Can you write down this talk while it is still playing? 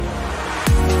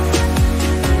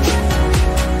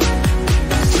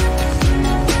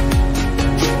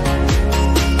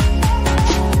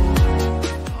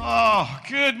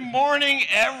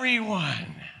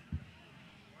everyone.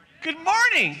 Good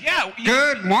morning. Yeah.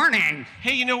 Good morning.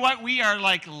 Hey, you know what? We are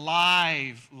like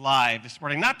live this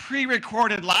morning. Not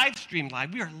pre-recorded, live stream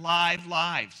live. We are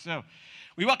live. So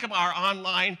we welcome our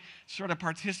online sort of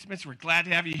participants. We're glad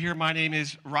to have you here. My name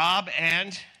is Rob,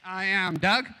 and I am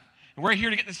Doug. And we're here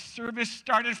to get the service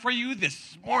started for you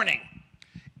this morning.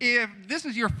 If this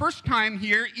is your first time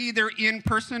here, either in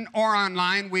person or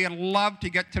online, we'd love to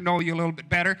get to know you a little bit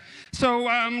better. So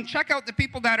check out the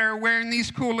people that are wearing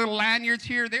these cool little lanyards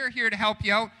here. They're here to help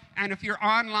you out. And if you're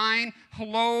online,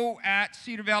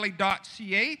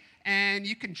 hello@cedarvalley.ca, and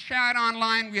you can chat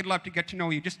online. We'd love to get to know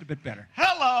you just a bit better.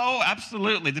 Hello,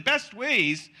 absolutely. The best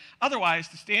ways, otherwise,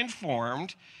 to stay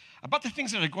informed about the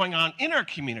things that are going on in our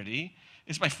community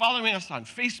is by following us on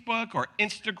Facebook or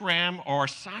Instagram or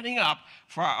signing up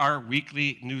for our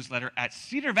weekly newsletter at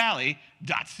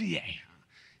cedarvalley.ca.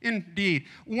 Indeed.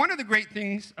 One of the great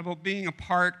things about being a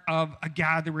part of a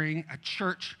gathering, a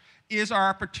church, is our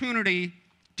opportunity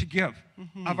to give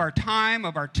of our time,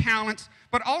 of our talents,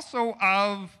 but also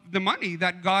of the money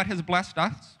that God has blessed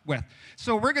us with.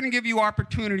 So we're going to give you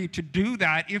opportunity to do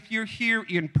that. If you're here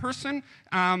in person,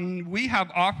 we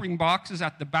have offering boxes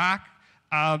at the back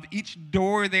of each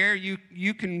door there.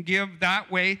 You can give that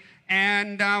way,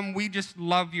 and we just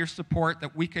love your support,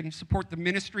 that we can support the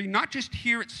ministry, not just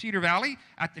here at Cedar Valley,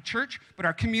 at the church, but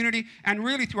our community, and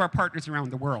really through our partners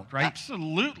around the world, right?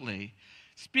 Absolutely.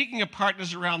 Speaking of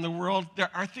partners around the world, there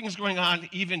are things going on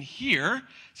even here.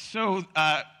 So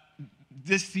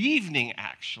this evening,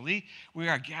 actually, we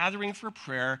are gathering for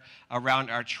prayer around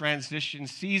our transition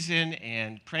season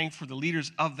and praying for the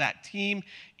leaders of that team,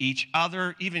 each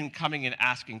other, even coming and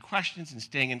asking questions and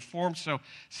staying informed. So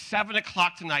 7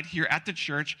 o'clock tonight here at the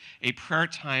church, a prayer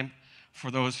time for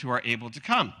those who are able to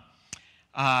come.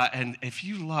 And if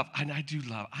you love, and I do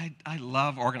love, I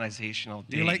love organizational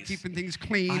days. You like keeping things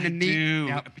clean and neat. I do.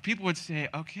 Yep. People would say,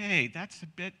 okay, that's a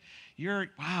bit,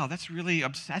 wow, that's really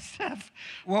obsessive.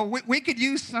 Well, we could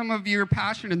use some of your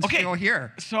passion and skill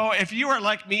here. So if you are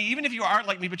like me, even if you aren't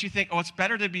like me, but you think, oh, it's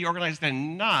better to be organized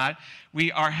than not,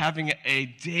 we are having a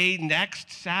day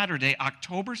next Saturday,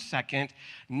 October 2nd,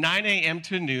 9 a.m.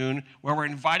 to noon, where we're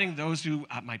inviting those who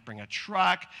might bring a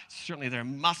truck, certainly their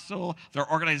muscle, their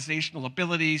organizational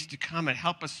abilities, to come and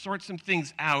help us sort some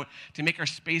things out to make our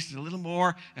spaces a little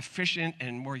more efficient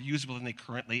and more usable than they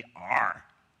currently are.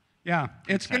 Yeah,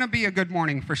 it's going to be a good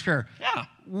morning for sure. Yeah.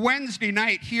 Wednesday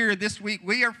night here this week,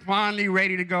 we are finally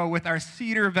ready to go with our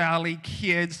Cedar Valley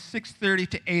kids, 6:30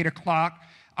 to 8 o'clock.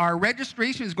 Our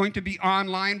registration is going to be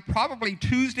online probably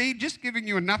Tuesday, just giving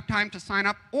you enough time to sign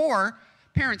up. Or,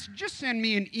 parents, just send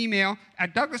me an email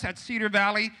at Douglas@Cedar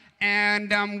Valley,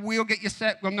 and we'll get you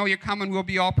set. We'll know you're coming. We'll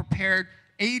be all prepared.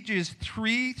 Ages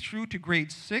 3 through to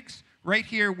grade 6, right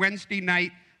here Wednesday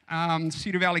night,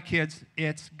 Cedar Valley kids.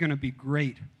 It's going to be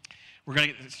great. We're going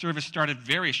to get the service started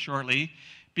very shortly,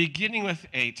 beginning with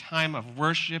a time of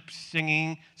worship,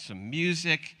 singing, some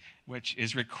music, which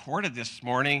is recorded this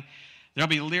morning. There'll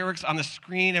be lyrics on the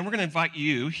screen, and we're going to invite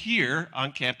you here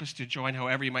on campus to join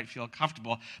however you might feel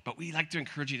comfortable. But we like to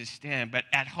encourage you to stand, but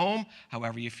at home,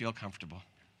 however you feel comfortable.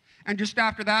 And just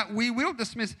after that, we will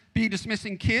be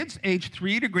dismissing kids age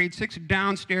 3 to grade 6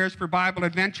 downstairs for Bible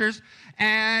Adventures.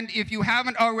 And if you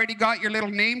haven't already got your little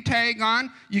name tag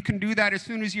on, you can do that as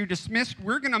soon as you're dismissed.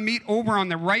 We're going to meet over on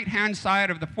the right-hand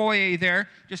side of the foyer there,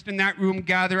 just in that room,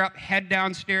 gather up, head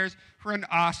downstairs for an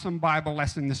awesome Bible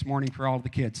lesson this morning for all the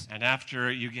kids. And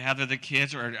after you gather the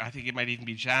kids, or I think it might even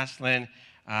be Jocelyn,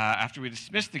 after we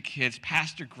dismiss the kids,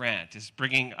 Pastor Grant is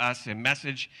bringing us a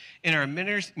message in our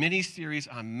mini-series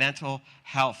on mental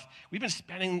health. We've been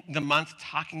spending the month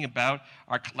talking about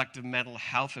our collective mental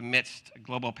health amidst a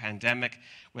global pandemic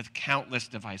with countless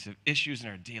divisive issues in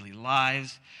our daily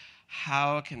lives.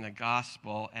 How can the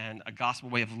gospel and a gospel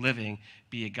way of living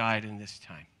be a guide in this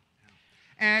time?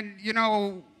 And,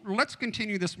 let's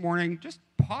continue this morning just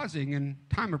pausing in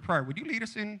time of prayer. Would you lead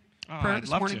us in prayer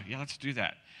this morning? I'd love to. Yeah, let's do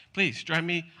that. Please join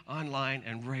me online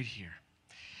and right here.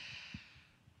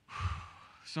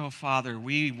 So, Father,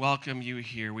 we welcome you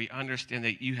here. We understand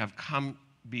that you have come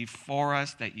before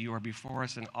us, that you are before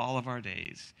us in all of our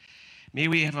days. May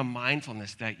we have a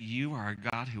mindfulness that you are a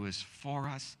God who is for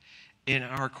us, in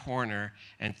our corner,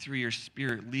 and through your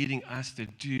Spirit leading us to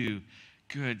do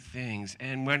good things.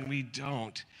 And when we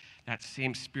don't, that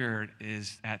same Spirit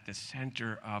is at the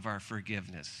center of our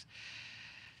forgiveness.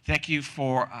 Thank you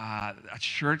for a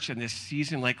church in this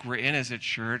season like we're in as a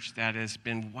church that has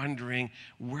been wondering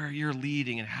where you're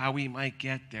leading and how we might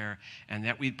get there, and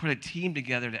that we'd put a team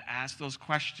together to ask those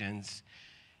questions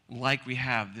like we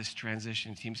have this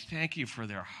transition teams. Thank you for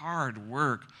their hard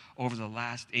work over the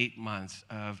last 8 months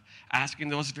of asking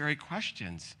those very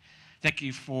questions. Thank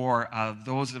you for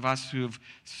those of us who've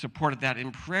supported that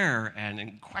in prayer and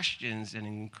in questions and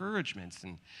encouragements.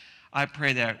 And I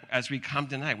pray that as we come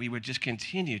tonight, we would just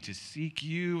continue to seek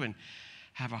you and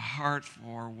have a heart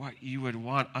for what you would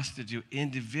want us to do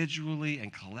individually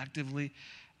and collectively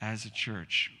as a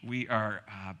church. We are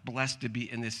blessed to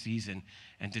be in this season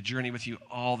and to journey with you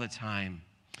all the time.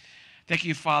 Thank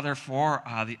you, Father, for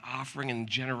the offering and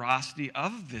generosity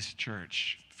of this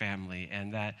church family,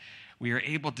 and that we are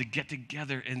able to get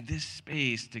together in this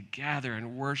space to gather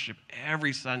and worship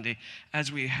every Sunday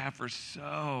as we have for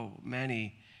so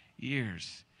many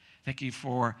years. Thank you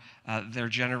for their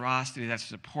generosity that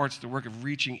supports the work of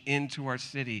reaching into our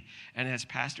city. And as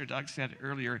Pastor Doug said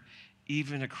earlier,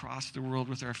 even across the world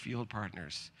with our field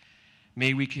partners.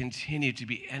 May we continue to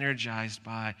be energized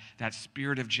by that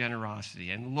spirit of generosity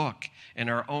and look in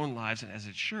our own lives and as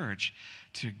a church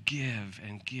to give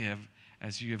and give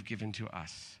as you have given to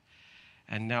us.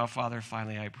 And now, Father,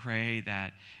 finally, I pray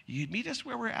that you'd meet us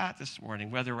where we're at this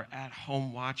morning, whether we're at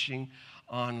home watching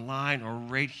online or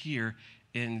right here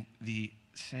in the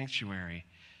sanctuary,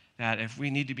 that if we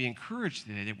need to be encouraged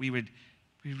today, that we would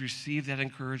receive that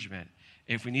encouragement.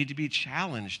 If we need to be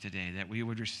challenged today, that we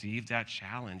would receive that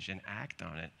challenge and act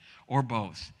on it, or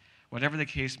both. Whatever the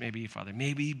case may be, Father,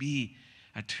 may we be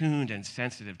attuned and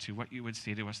sensitive to what you would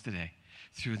say to us today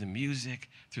through the music,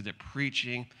 through the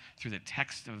preaching, through the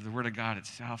text of the Word of God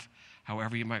itself,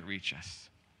 however you might reach us.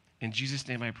 In Jesus'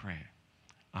 name I pray.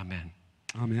 Amen.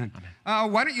 Amen.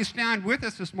 Why don't you stand with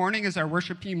us this morning as our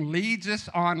worship team leads us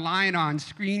online on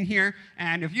screen here.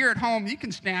 And if you're at home, you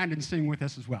can stand and sing with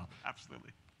us as well.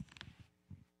 Absolutely.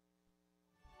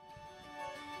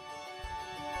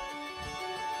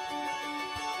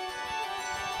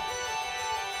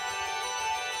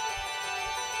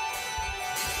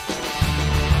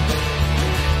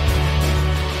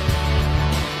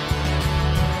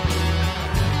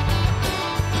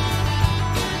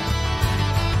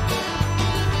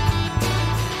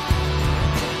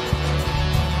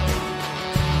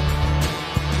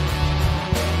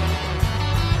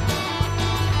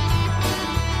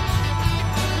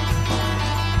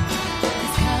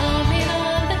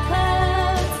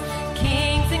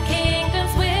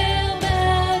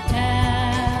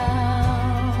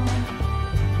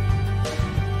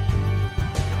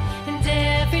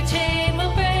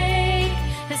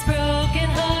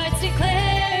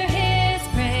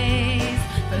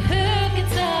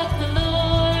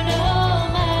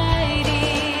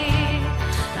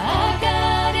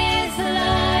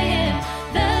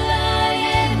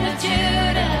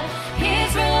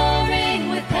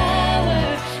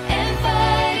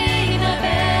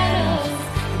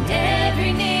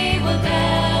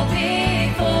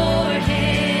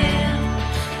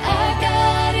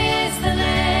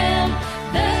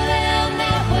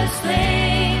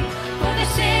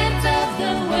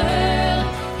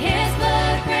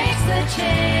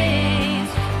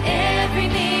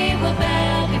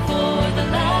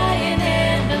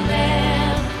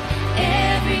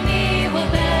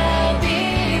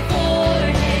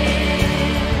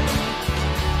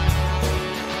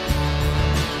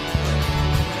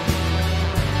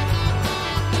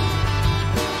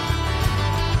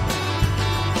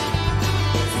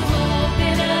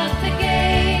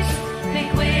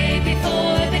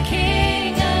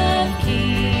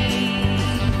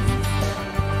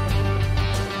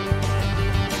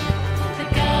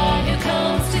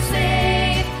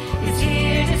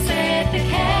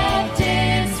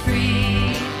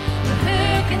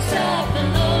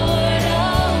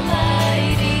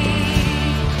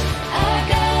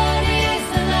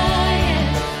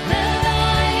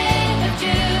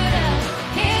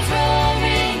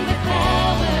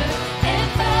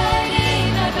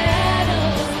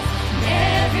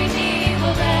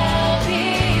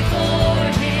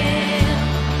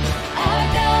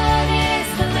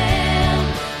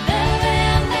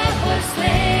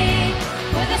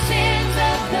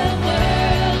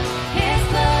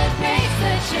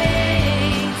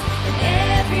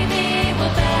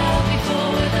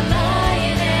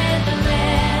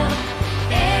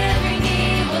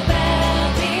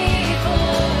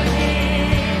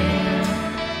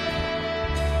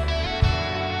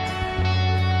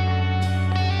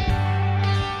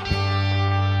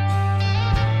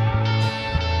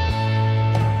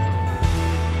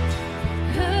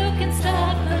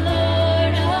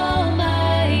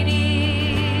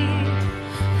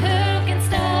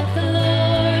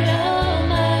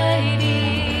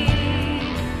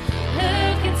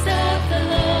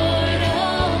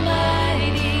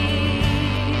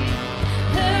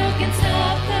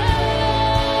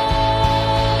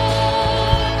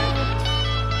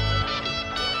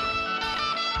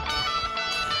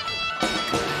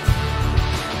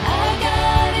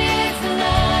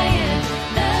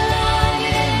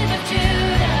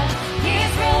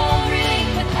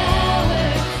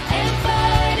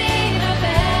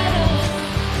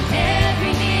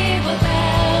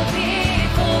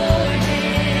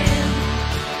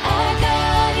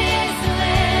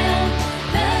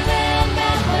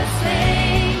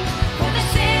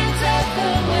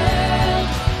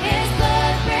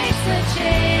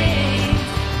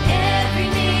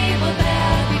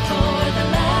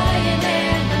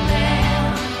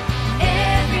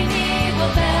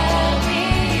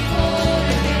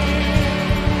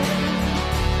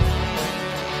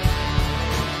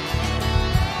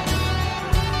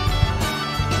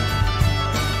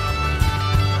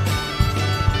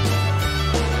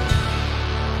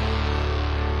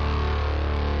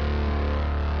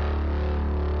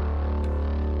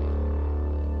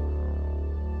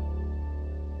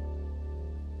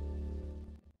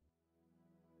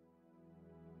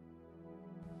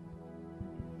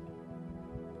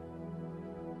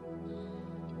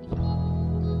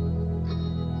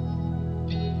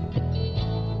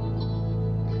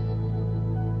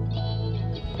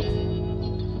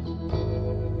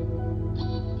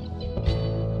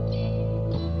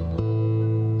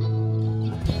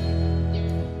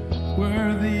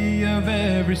 of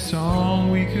every song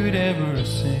we could ever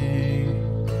sing.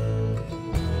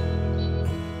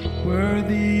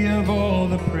 Worthy of all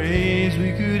the praise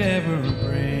we could ever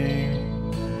bring.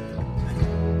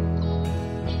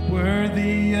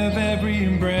 Worthy of every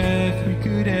breath we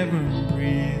could ever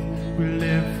breathe. We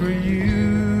live for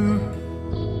you.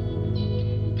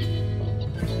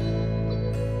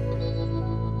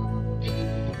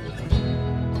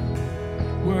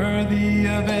 Worthy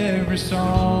of every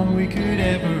song we could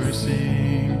ever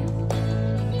sing.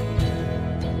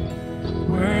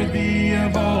 Worthy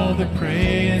of all the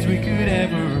praise we could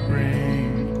ever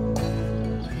bring.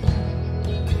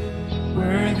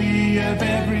 Worthy of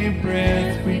every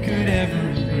breath we could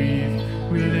ever breathe.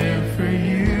 We live for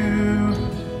you.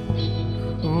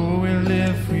 Oh, we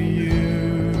live for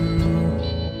you.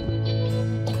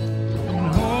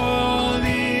 And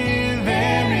holy,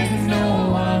 there is no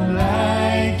one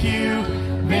like you.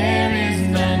 There is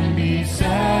none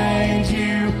beside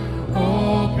you.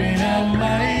 Open up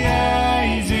my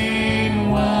eyes in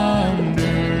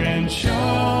wonder and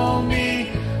show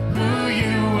me who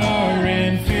you are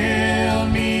and fill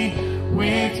me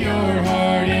with your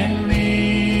heart and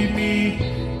lead me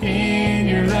in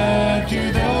your love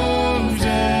to those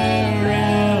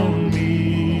around me.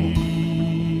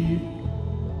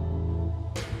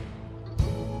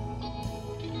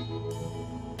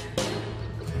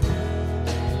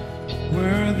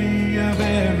 Worthy of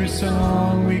every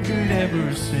song we could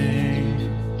ever sing.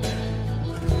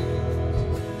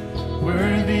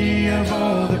 Worthy of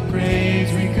all the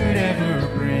praise we could ever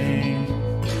bring.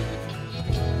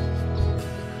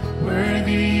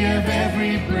 Worthy of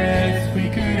every breath we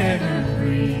could ever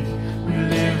breathe. We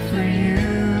live for you.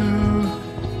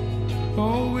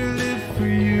 Oh, we live for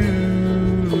you.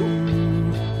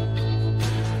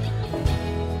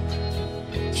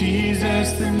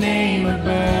 Jesus, the name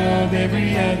above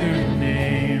every other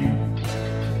name.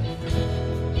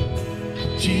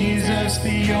 Jesus,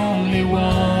 the only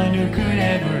one who could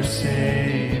ever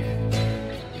save.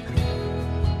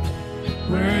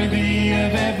 Worthy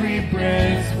of every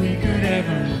breath we could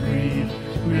ever breathe.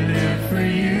 We live for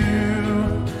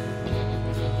you.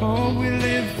 Oh, we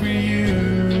live for you.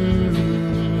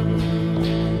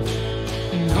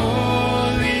 And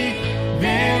holy,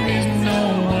 there is no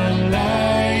one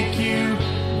like you.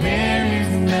 There is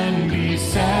none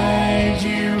beside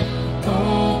you.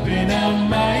 Open up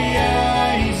my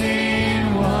eyes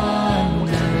in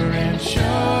wonder and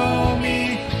show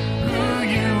me who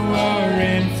you are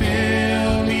and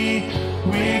fill me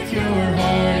with your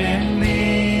heart and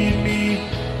lead me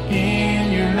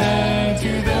in your love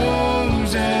to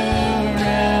those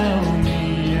around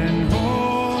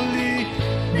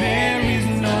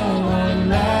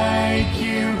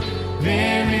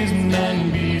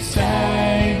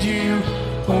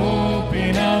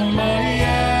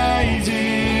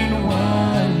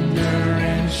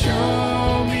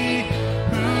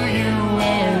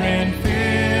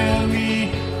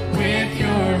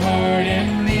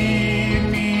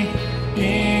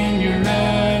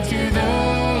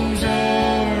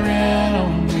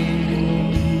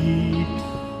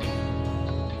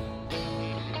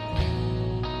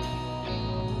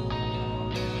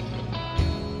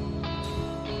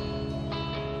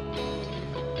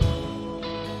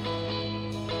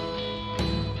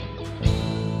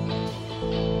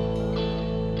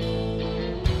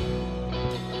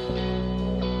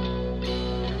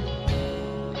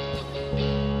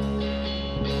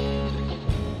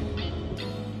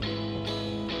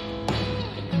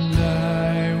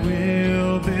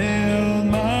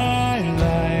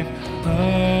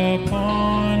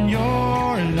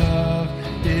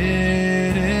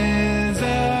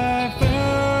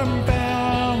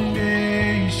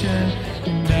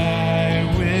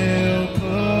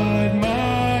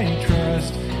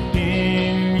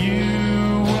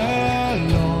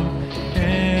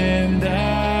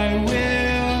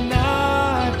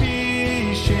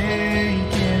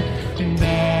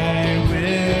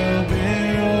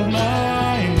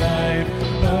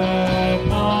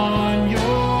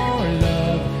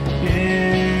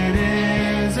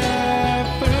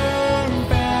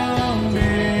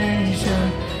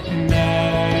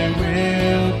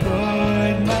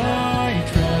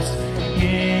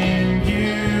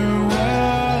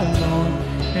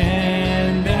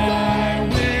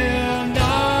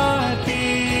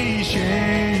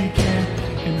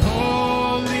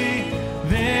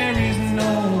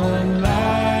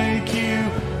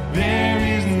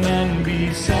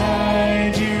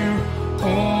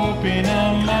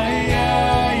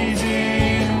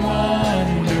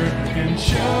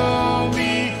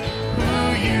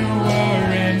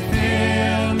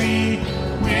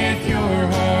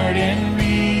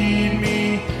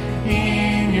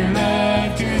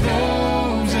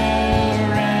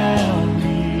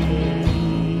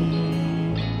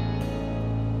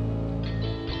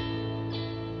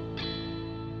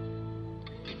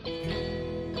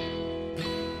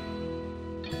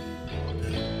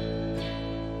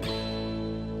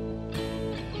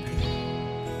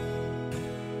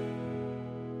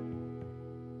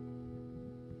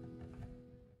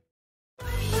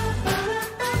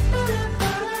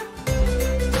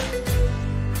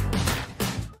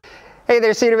Hey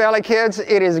there, Cedar Valley kids.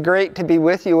 It is great to be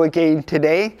with you again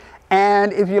today.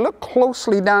 And if you look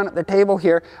closely down at the table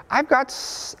here, I've got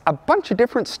a bunch of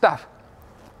different stuff.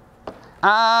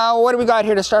 What do we got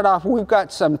here to start off? We've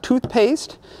got some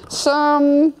toothpaste,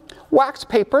 some wax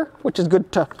paper, which is good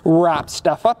to wrap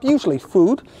stuff up, usually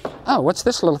food. Oh, what's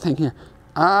this little thing here?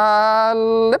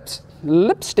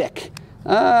 Lipstick.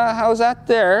 How's that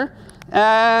there?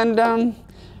 And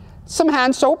some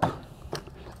hand soap,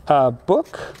 a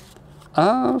book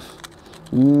of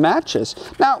matches.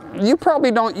 Now, you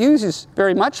probably don't use these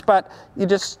very much, but you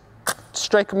just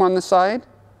strike them on the side.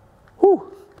 Whew.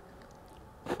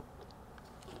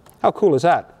 How cool is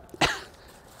that?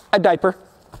 A diaper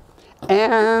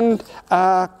and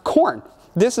corn.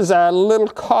 This is a little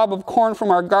cob of corn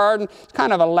from our garden. It's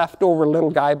kind of a leftover little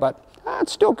guy, but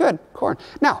it's still good, corn.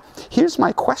 Now, here's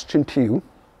my question to you.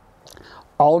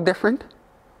 All different,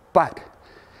 but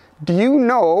do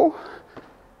you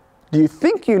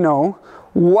think you know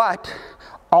what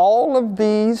all of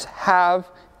these have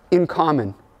in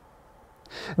common?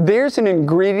 There's an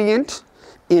ingredient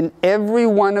in every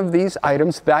one of these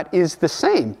items that is the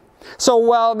same. So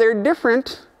while they're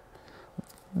different,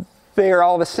 they're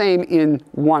all the same in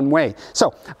one way.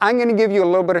 So I'm going to give you a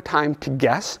little bit of time to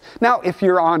guess. Now, if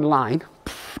you're online,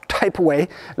 type away,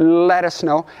 let us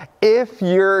know. If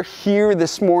you're here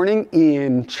this morning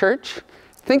in church,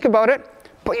 think about it.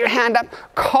 Put your hand up,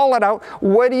 call it out.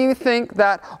 What do you think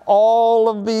that all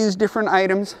of these different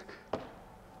items,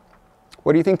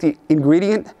 what do you think the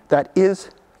ingredient that is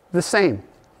the same?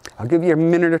 I'll give you a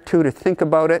minute or two to think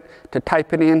about it, to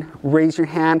type it in, raise your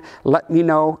hand. Let me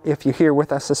know if you're here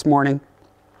with us this morning.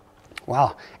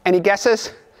 Wow, any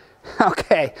guesses?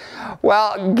 Okay,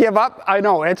 well, give up. I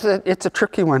know, it's a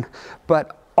tricky one.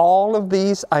 But all of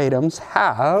these items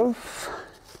have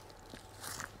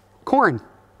corn.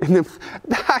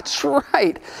 That's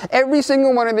right. Every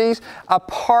single one of these, a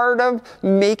part of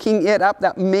making it up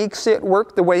that makes it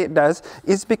work the way it does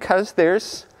is because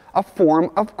there's a form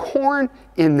of corn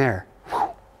in there.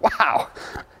 Wow.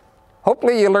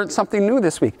 Hopefully you learned something new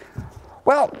this week.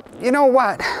 Well, you know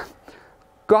what?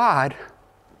 God,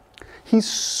 He's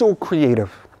so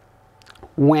creative.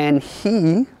 When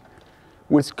He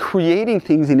was creating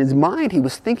things in His mind, He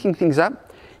was thinking things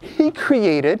up, He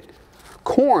created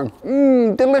corn.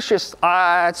 Delicious.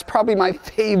 It's probably my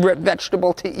favorite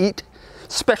vegetable to eat,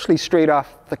 especially straight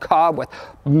off the cob with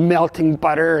melting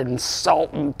butter and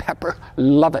salt and pepper.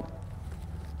 Love it.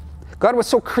 God was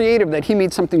so creative that He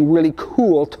made something really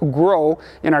cool to grow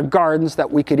in our gardens that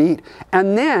we could eat.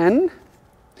 And then,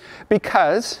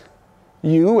 because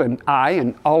you and I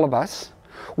and all of us,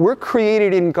 we're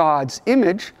created in God's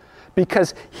image,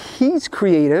 because He's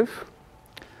creative,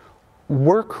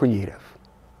 we're creative.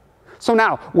 So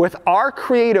now, with our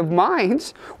creative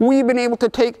minds, we've been able to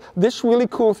take this really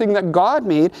cool thing that God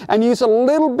made and use a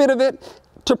little bit of it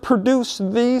to produce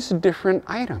these different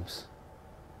items.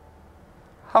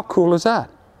 How cool is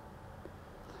that?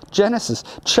 Genesis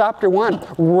chapter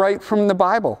 1, right from the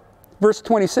Bible. Verse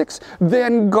 26,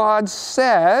 then God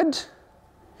said,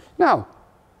 now,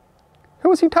 who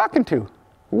was He talking to?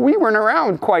 We weren't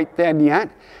around quite then yet.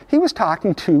 He was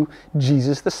talking to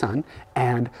Jesus the Son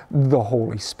and the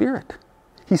Holy Spirit.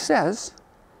 He says,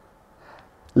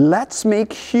 let's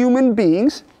make human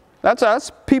beings, that's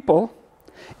us, people,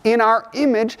 in our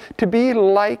image to be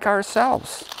like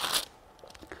ourselves.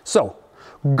 So,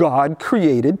 God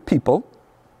created people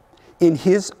in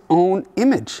His own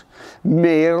image.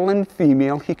 Male and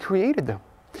female, He created them.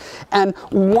 And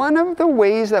one of the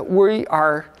ways that we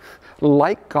are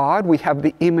like God, we have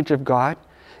the image of God,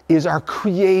 is our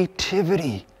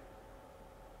creativity.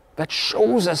 That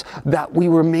shows us that we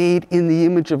were made in the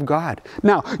image of God.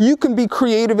 Now, you can be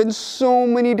creative in so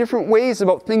many different ways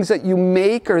about things that you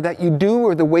make or that you do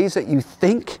or the ways that you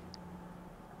think.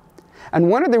 And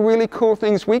one of the really cool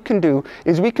things we can do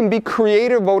is we can be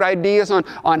creative about ideas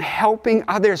on helping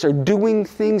others or doing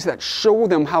things that show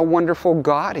them how wonderful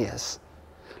God is.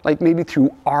 Like maybe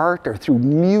through art or through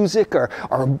music or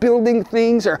building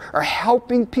things or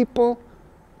helping people.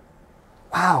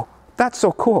 Wow, that's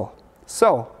so cool.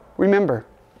 So, remember,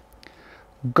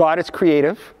 God is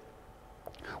creative.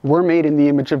 We're made in the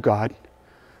image of God.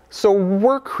 So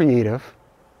we're creative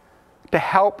to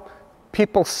help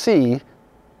people see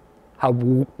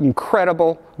how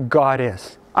incredible God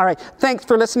is. All right, thanks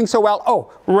for listening so well.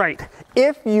 Oh, right.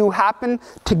 If you happen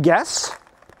to guess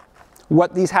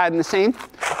what these had in the same,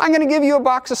 I'm going to give you a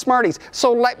box of Smarties.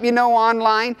 So let me know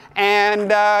online,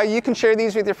 and you can share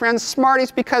these with your friends.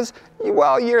 Smarties because,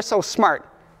 well, you're so smart.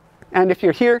 And if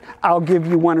you're here, I'll give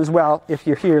you one as well if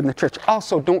you're here in the church.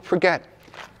 Also, don't forget,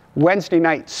 Wednesday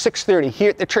night, 6:30, here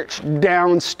at the church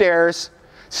downstairs.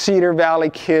 Cedar Valley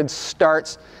Kids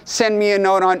starts. Send me a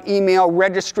note on email.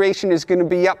 Registration is going to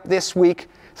be up this week.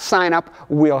 Sign up.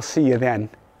 We'll see you then.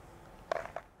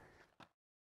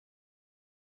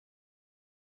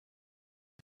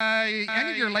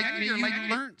 Any of you like me, you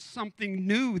learned something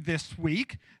new this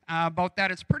week about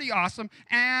that. It's pretty awesome.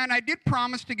 And I did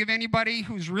promise to give anybody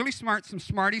who's really smart some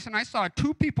Smarties, and I saw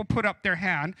 2 people put up their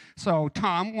hand. So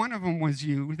Tom, one of them was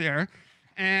you there,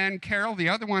 and Carol, the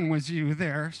other one was you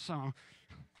there. So,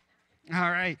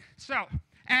 all right. So,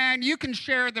 and you can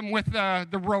share them with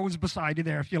the rows beside you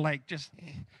there if you like. Just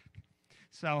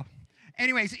so.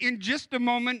 Anyways, in just a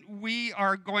moment, we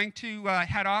are going to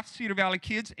head off. Cedar Valley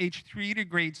Kids, age 3 to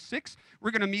grade 6. We're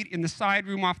going to meet in the side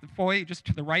room off the foyer, just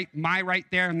to the right, my right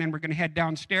there, and then we're going to head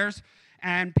downstairs.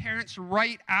 And parents,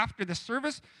 right after the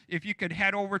service, if you could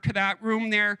head over to that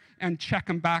room there and check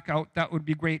them back out, that would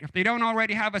be great. If they don't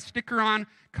already have a sticker on,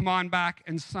 come on back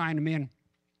and sign them in.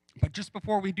 But just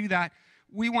before we do that,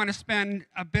 we want to spend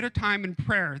a bit of time in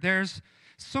prayer. There's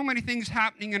so many things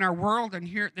happening in our world and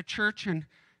here at the church, and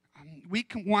we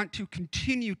want to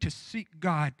continue to seek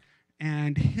God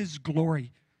and His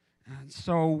glory. And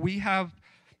so we have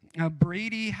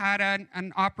Brady had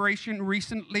an operation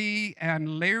recently,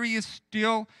 and Larry is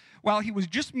still, well, he was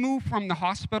just moved from the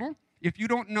hospital. If you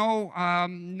don't know, a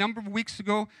number of weeks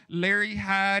ago, Larry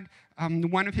had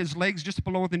one of his legs just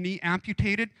below the knee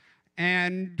amputated,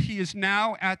 and he is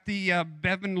now at the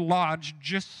Bevan Lodge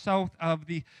just south of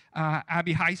the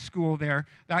Abbey High School there.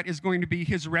 That is going to be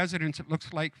his residence, it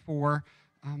looks like, for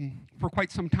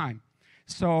quite some time.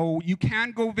 So you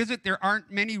can go visit. There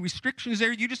aren't many restrictions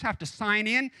there. You just have to sign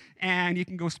in, and you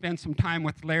can go spend some time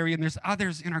with Larry. And there's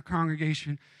others in our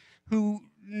congregation who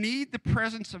need the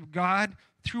presence of God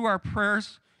through our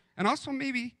prayers, and also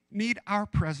maybe need our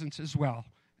presence as well,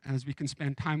 as we can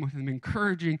spend time with them,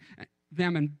 encouraging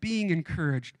them and being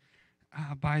encouraged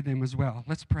by them as well.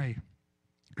 Let's pray.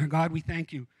 And God, we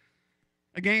thank you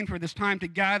again for this time to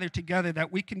gather together,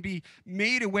 that we can be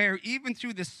made aware, even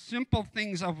through the simple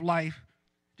things of life,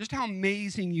 just how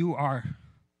amazing you are.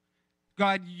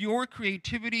 God, your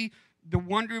creativity, the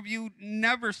wonder of you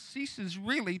never ceases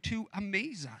really to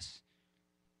amaze us.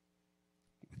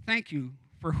 Thank you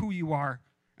for who you are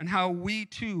and how we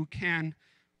too can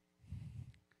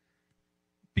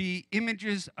be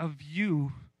images of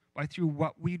you through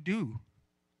what we do.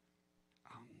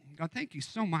 God, thank you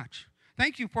so much.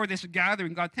 Thank you for this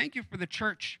gathering. God, thank you for the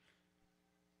church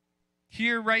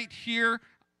here, right here,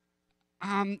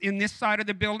 in this side of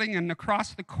the building and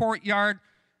across the courtyard,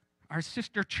 our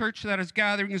sister church that is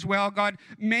gathering as well. God,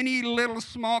 many little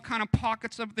small kind of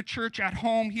pockets of the church at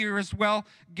home here as well,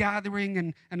 gathering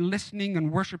and listening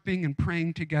and worshiping and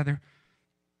praying together.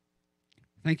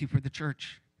 Thank you for the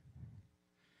church.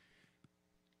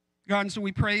 God, and so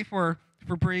we pray for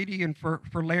Brady and for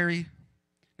Larry,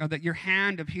 God, that your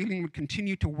hand of healing would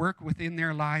continue to work within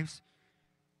their lives.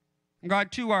 And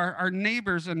God, to our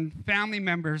neighbors and family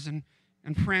members and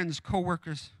friends,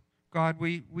 co-workers, God,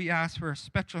 we ask for a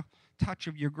special touch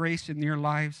of your grace in their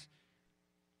lives.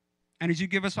 And as you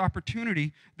give us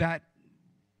opportunity, that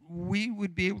we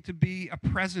would be able to be a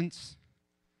presence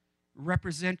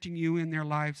representing you in their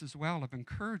lives as well, of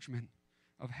encouragement,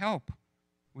 of help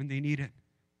when they need it.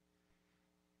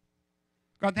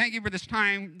 God, thank you for this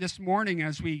time this morning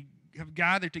as we have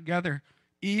gathered together,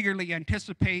 eagerly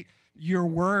anticipate your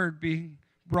word being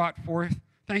brought forth.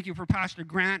 Thank you for Pastor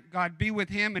Grant. God, be with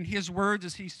him and his words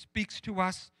as he speaks to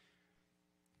us.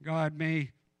 God,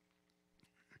 may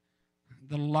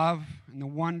the love and the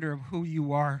wonder of who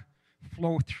you are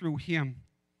flow through him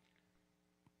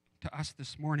to us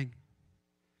this morning.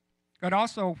 God,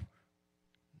 also,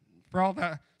 for all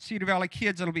the Cedar Valley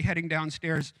kids that will be heading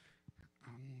downstairs,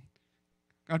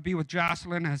 God, be with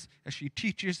Jocelyn as she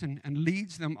teaches and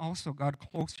leads them also, God,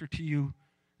 closer to you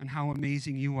and how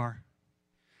amazing you are.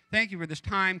 Thank you for this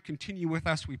time. Continue with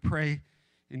us, we pray,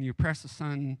 in your precious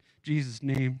Son, Jesus'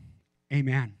 name.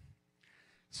 Amen.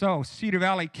 So, Cedar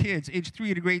Valley kids, age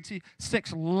 3 to grade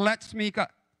 6, let's meet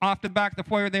off the back of the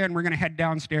foyer there, and we're going to head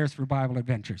downstairs for Bible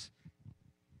Adventures.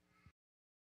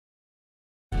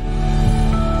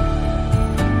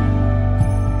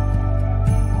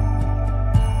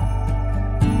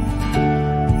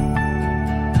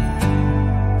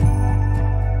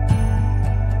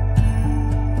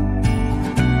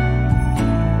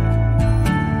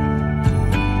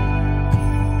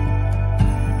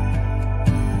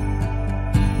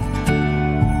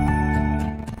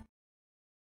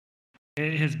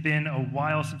 It has been a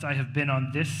while since I have been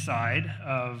on this side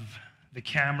of the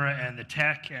camera and the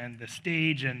tech and the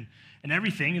stage and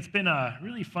everything. It's been a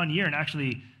really fun year, and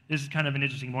actually this is kind of an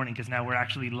interesting morning because now we're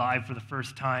actually live for the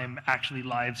first time, actually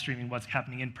live streaming what's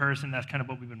happening in person. That's kind of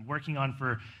what we've been working on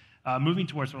for moving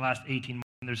towards for the last 18 months.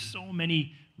 And there's so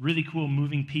many really cool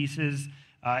moving pieces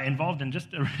involved in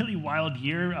just a really wild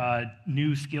year.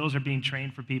 New skills are being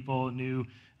trained for people, new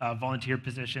volunteer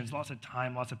positions, lots of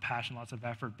time, lots of passion, lots of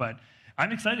effort. But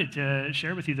I'm excited to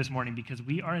share with you this morning because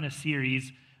we are in a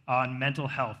series on mental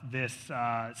health. This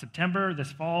September,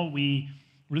 this fall, we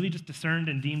really just discerned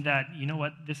and deemed that, you know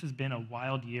what, this has been a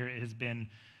wild year. It has been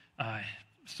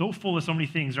so full of so many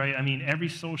things, right? I mean, every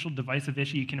social divisive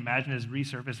issue you can imagine has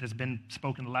resurfaced, has been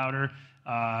spoken louder.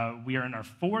 We are in our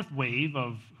fourth wave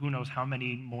of who knows how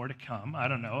many more to come, I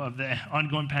don't know, of the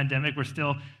ongoing pandemic. We're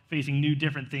still facing new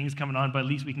different things coming on, but at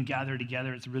least we can gather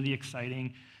together. It's really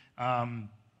exciting.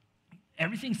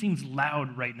 Everything seems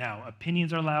loud right now.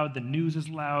 Opinions are loud. The news is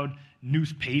loud.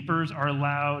 Newspapers are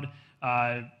loud.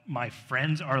 My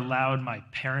friends are loud. My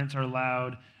parents are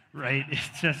loud, right?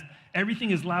 It's just,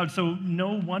 everything is loud. So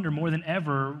no wonder more than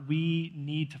ever we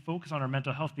need to focus on our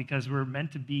mental health because we're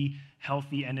meant to be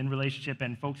healthy and in relationship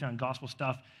and focusing on gospel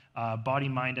stuff, body,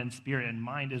 mind, and spirit. And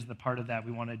mind is the part of that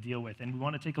we want to deal with. And we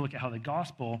want to take a look at how the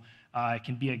gospel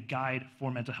can be a guide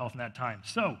for mental health in that time.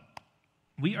 So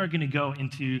we are going to go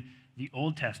into the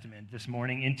Old Testament this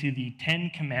morning, into the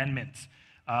 10 Commandments.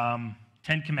 10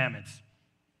 Commandments.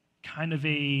 Kind of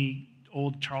a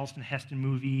old Charleston Heston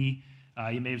movie.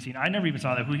 You may have seen. I never even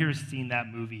saw that. Who here has seen that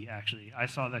movie, actually? I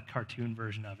saw the cartoon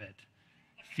version of it.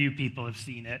 Few people have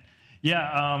seen it.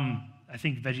 Yeah, I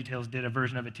think VeggieTales did a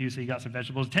version of it too, so you got some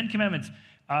vegetables. 10 Commandments.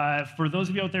 For those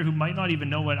of you out there who might not even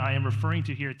know what I am referring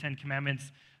to here, 10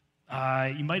 Commandments,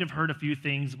 you might have heard a few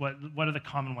things. What are the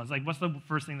common ones? Like, what's the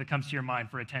first thing that comes to your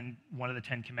mind for one of the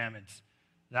 10 Commandments?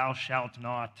 Thou shalt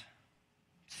not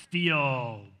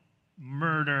steal,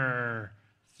 murder.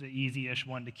 It's an easy-ish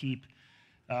one to keep.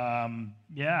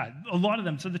 Yeah, a lot of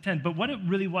them, so the 10. But what it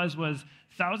really was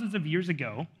thousands of years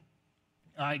ago,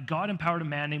 God empowered a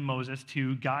man named Moses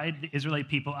to guide the Israelite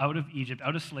people out of Egypt,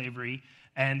 out of slavery.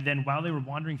 And then while they were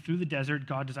wandering through the desert,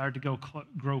 God desired to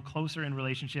grow closer in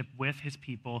relationship with his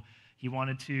people. He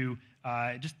wanted to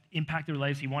just impact their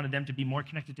lives. He wanted them to be more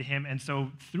connected to him. And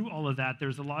so through all of that,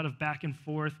 there's a lot of back and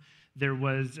forth. There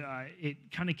was, it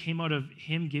kind of came out of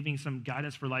him giving some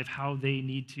guidance for life, how they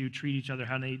need to treat each other,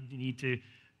 how they need to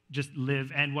just live,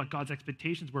 and what God's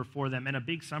expectations were for them. And a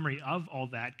big summary of all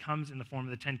that comes in the form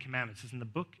of the 10 Commandments. It's in the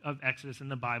book of Exodus in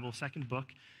the Bible, second book.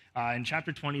 And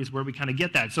chapter 20 is where we kind of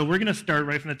get that. So we're going to start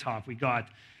right from the top. We got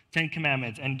 10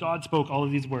 Commandments, and God spoke all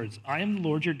of these words. I am the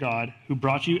Lord your God who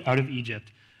brought you out of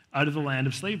Egypt, out of the land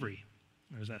of slavery.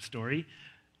 There's that story.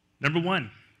 Number 1,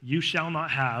 you shall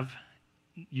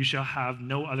have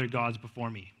no other gods before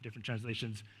me. Different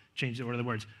translations change the order of the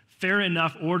words. Fair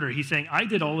enough order. He's saying, I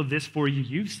did all of this for you.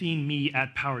 You've seen me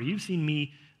at power. You've seen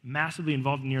me massively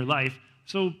involved in your life.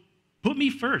 So put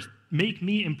me first. Make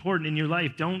me important in your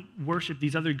life. Don't worship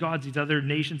these other gods, these other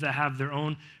nations that have their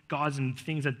own gods and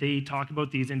things that they talk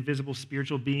about, these invisible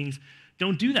spiritual beings.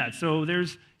 Don't do that. So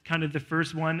there's kind of the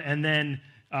first one. And then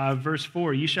verse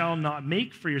 4, you shall not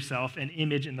make for yourself an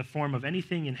image in the form of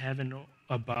anything in heaven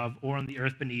above or on the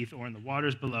earth beneath or in the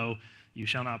waters below. You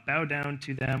shall not bow down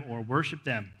to them or worship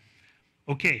them.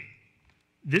 Okay,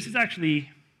 this is actually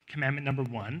commandment number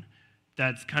 1.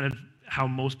 That's kind of how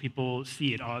most people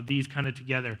see it, all these kind of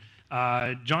together.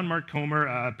 John Mark Comer,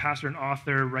 a pastor and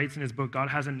author, writes in his book, God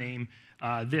Has a Name,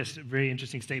 this very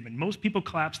interesting statement. Most people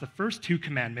collapse the first 2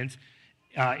 commandments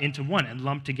into one and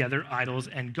lump together idols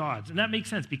and gods. And that makes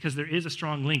sense because there is a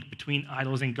strong link between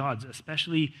idols and gods,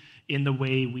 especially in the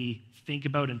way we think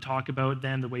about and talk about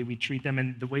them, the way we treat them,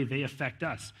 and the way they affect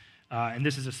us. And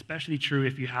this is especially true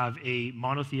if you have a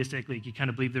monotheistic, like you kind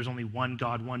of believe there's only one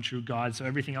God, one true God, so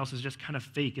everything else is just kind of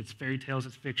fake. It's fairy tales,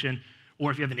 it's fiction.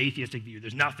 Or if you have an atheistic view,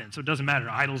 there's nothing. So it doesn't matter.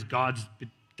 Idols, gods, it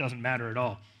doesn't matter at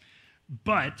all.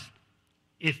 But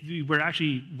if we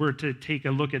were to take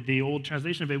a look at the old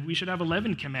translation of it, we should have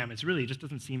 11 commandments. Really, it just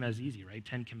doesn't seem as easy, right?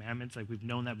 10 commandments, like we've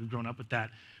known that, we've grown up with that.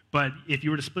 But if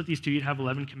you were to split these two, you'd have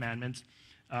 11 commandments.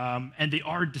 And they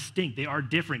are distinct. They are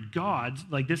different. Gods,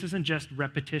 like this isn't just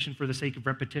repetition for the sake of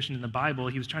repetition in the Bible.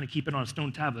 He was trying to keep it on a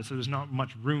stone tablet, so there's not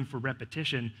much room for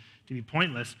repetition to be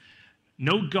pointless.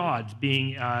 No gods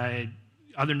being,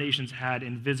 other nations had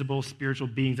invisible spiritual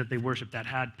beings that they worshiped, that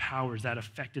had powers, that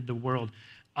affected the world.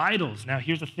 Idols, now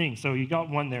here's the thing. So you got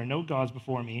one there, no gods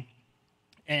before me.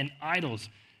 And idols,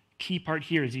 key part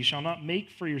here is you shall not make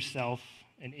for yourself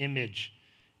an image.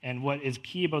 And what is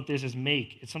key about this is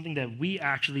make. It's something that we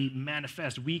actually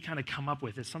manifest. We kind of come up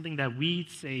with. It's something that we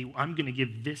say, I'm going to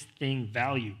give this thing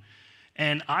value.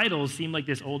 And idols seem like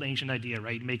this old ancient idea,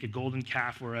 right? You make a golden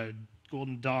calf or a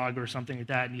golden dog or something like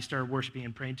that, and you start worshiping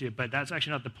and praying to it. But that's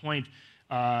actually not the point.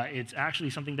 It's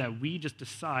actually something that we just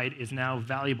decide is now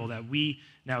valuable, that we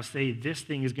now say this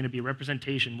thing is going to be a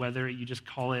representation, whether you just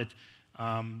call it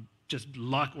just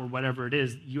luck or whatever it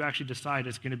is. You actually decide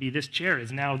it's going to be this chair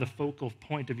is now the focal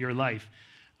point of your life.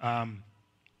 And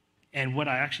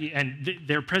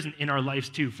they're present in our lives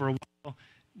too. For a while,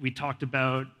 we talked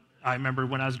about, I remember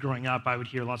when I was growing up, I would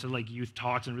hear lots of like youth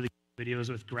talks and really videos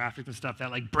with graphics and stuff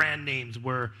that like brand names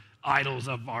were idols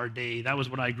of our day. That was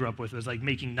what I grew up with. It was like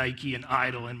making Nike an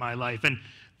idol in my life. And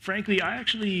frankly, I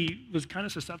actually was kind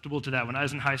of susceptible to that. When I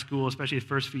was in high school, especially the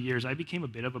first few years, I became a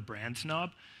bit of a brand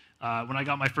snob. When I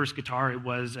got my first guitar, it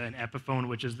was an Epiphone,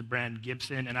 which is the brand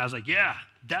Gibson, and I was like, yeah,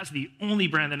 that's the only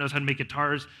brand that knows how to make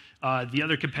guitars. The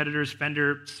other competitors,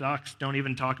 Fender, sucks, don't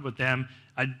even talk about them.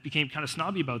 I became kind of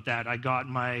snobby about that. I got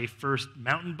my first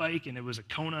mountain bike, and it was a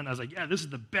Kona, and I was like, yeah, this is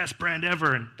the best brand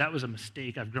ever, and that was a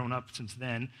mistake. I've grown up since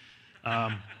then.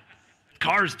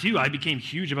 Cars, too, I became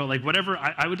huge about, like, whatever.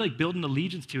 I would, like, build an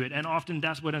allegiance to it, and often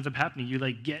that's what ends up happening. You,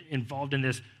 like, get involved in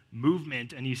this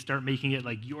movement, and you start making it,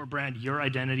 like, your brand, your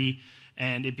identity,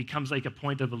 and it becomes, like, a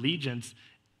point of allegiance.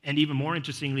 And even more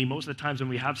interestingly, most of the times when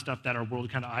we have stuff that our world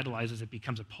kind of idolizes, it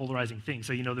becomes a polarizing thing.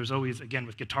 So, there's always, again,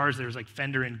 with guitars, there's, like,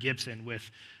 Fender and Gibson. With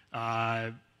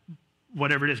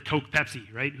whatever it is, Coke, Pepsi,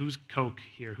 right? Who's Coke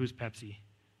here? Who's Pepsi?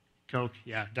 Coke?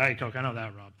 Yeah, Diet Coke. I know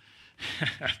that, Rob.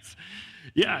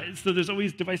 Yeah, so there's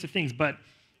always divisive things, but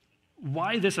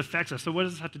why this affects us, so what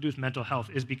does this have to do with mental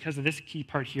health, is because of this key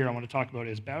part here I want to talk about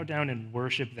is bow down and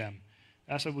worship them.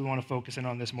 That's what we want to focus in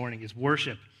on this morning, is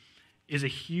worship is a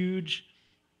huge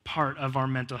part of our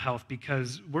mental health,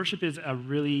 because worship is a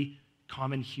really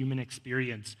common human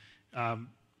experience.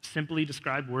 Simply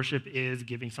described, worship is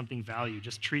giving something value,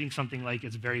 just treating something like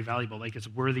it's very valuable, like it's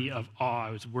worthy of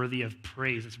awe, it's worthy of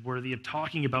praise, it's worthy of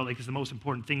talking about, like it's the most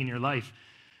important thing in your life.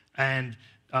 And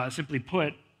simply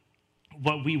put,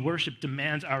 what we worship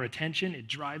demands our attention, it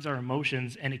drives our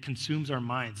emotions, and it consumes our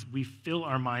minds. We fill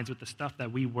our minds with the stuff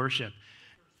that we worship.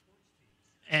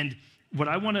 And what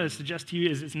I want to suggest to you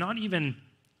is it's not even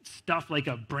stuff like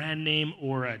a brand name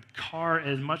or a car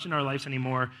as much in our lives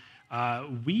anymore.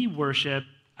 We worship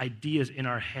ideas in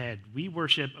our head. We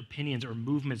worship opinions or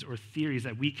movements or theories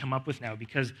that we come up with now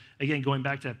because, again, going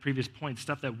back to that previous point,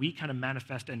 stuff that we kind of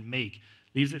manifest and make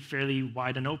leaves it fairly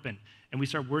wide and open. And we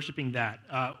start worshiping that.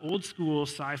 Old school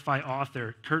sci-fi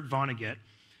author Kurt Vonnegut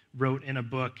wrote in a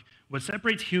book, what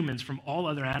separates humans from all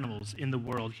other animals in the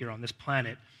world here on this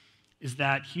planet is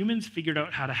that humans figured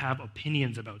out how to have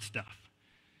opinions about stuff.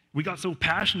 We got so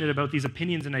passionate about these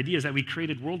opinions and ideas that we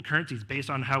created world currencies based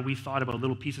on how we thought about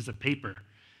little pieces of paper.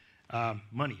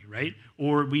 Money, right?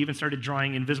 Or we even started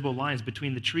drawing invisible lines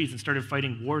between the trees and started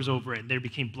fighting wars over it, and there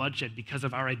became bloodshed because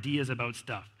of our ideas about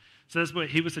stuff. So that's what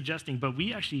he was suggesting, but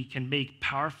we actually can make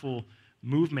powerful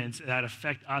movements that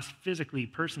affect us physically,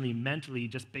 personally, mentally,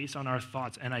 just based on our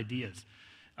thoughts and ideas.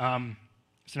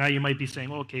 So now you might be saying,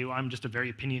 well, okay, well, I'm just a very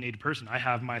opinionated person. I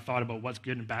have my thought about what's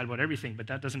good and bad about everything, but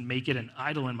that doesn't make it an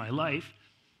idol in my life.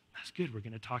 That's good. We're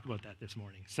going to talk about that this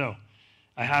morning. So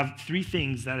I have 3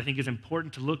 things that I think is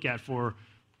important to look at for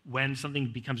when something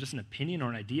becomes just an opinion or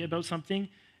an idea about something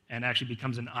and actually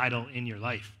becomes an idol in your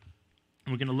life.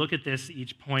 And we're going to look at this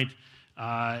each point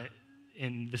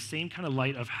in the same kind of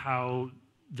light of how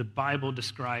the Bible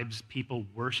describes people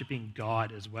worshiping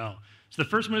God as well. So the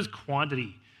first one is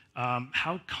quantity.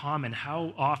 How common,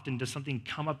 how often does something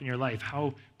come up in your life?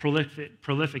 How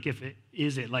prolific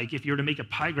is it? Like if you were to make a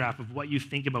pie graph of what you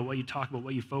think about, what you talk about,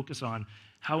 what you focus on,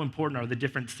 how important are the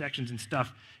different sections and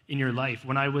stuff in your life?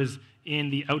 When I was in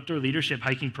the outdoor leadership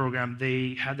hiking program,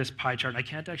 they had this pie chart. I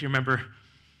can't actually remember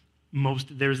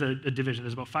there's a division.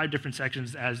 There's about 5 different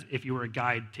sections as if you were a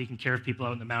guide taking care of people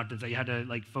out in the mountains that you had to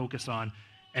like focus on.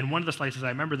 And one of the slices I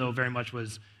remember though very much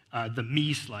was the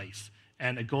me slice.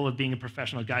 And a goal of being a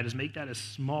professional guide is make that as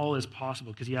small as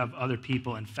possible because you have other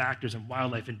people and factors and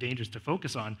wildlife and dangers to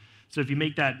focus on. So if you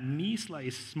make that me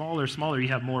slice smaller, you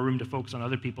have more room to focus on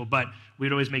other people. But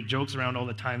we'd always make jokes around all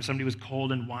the time. Somebody was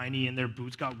cold and whiny and their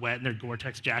boots got wet and their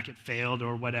Gore-Tex jacket failed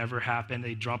or whatever happened.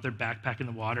 They dropped their backpack in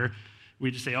the water.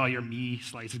 We'd just say, oh, your me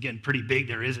slice is getting pretty big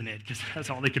there, isn't it? Because that's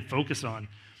all they could focus on.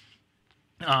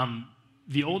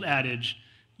 The old adage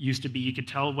used to be you could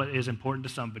tell what is important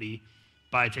to somebody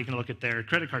by taking a look at their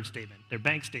credit card statement, their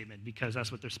bank statement, because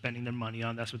that's what they're spending their money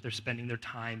on, that's what they're spending their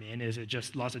time in. Is it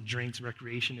just lots of drinks,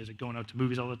 recreation? Is it going out to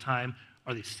movies all the time?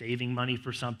 Are they saving money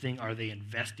for something? Are they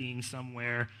investing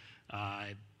somewhere?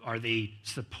 Are they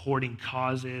supporting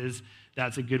causes?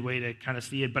 That's a good way to kind of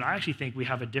see it. But I actually think we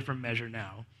have a different measure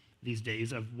now these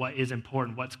days of what is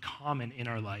important, what's common in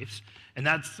our lives. And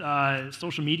that's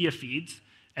social media feeds.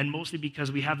 And mostly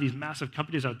because we have these massive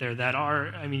companies out there that are,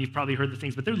 I mean, you've probably heard the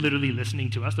things, but they're literally listening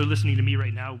to us. They're listening to me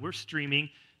right now. We're streaming.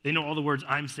 They know all the words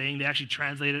I'm saying. They actually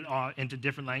translate it into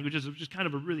different languages, which is kind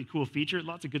of a really cool feature.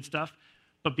 Lots of good stuff.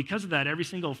 But because of that, every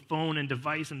single phone and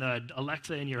device and the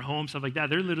Alexa in your home, stuff like that,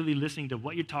 they're literally listening to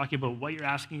what you're talking about, what you're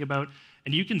asking about.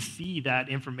 And you can see that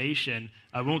information.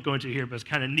 I won't go into it here, but it's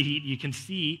kind of neat. You can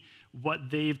see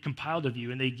what they've compiled of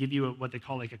you, and they give you what they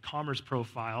call like a commerce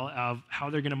profile of how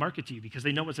they're going to market to you because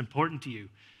they know what's important to you.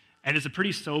 And it's a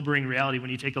pretty sobering reality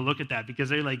when you take a look at that because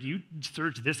they're like, you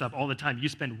search this up all the time. You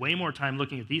spend way more time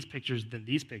looking at these pictures than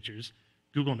these pictures.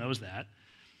 Google knows that.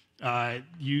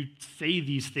 You say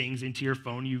these things into your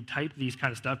phone. You type these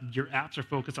kind of stuff. Your apps are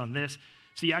focused on this.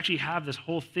 So you actually have this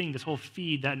whole thing, this whole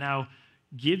feed that now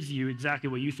gives you exactly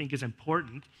what you think is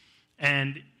important.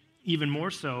 And even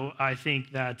more so, I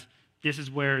think that this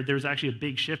is where there's actually a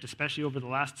big shift, especially over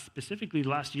specifically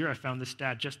last year. I found this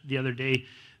stat just the other day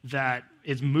that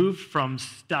it's moved from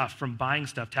buying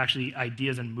stuff to actually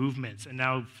ideas and movements. And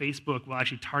now Facebook will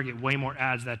actually target way more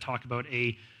ads that talk about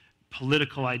a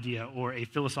political idea or a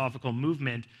philosophical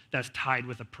movement that's tied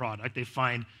with a product. They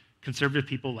find conservative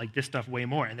people like this stuff way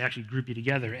more, and they actually group you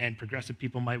together, and progressive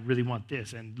people might really want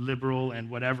this, and liberal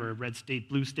and whatever, red state,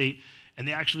 blue state, and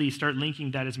they actually start linking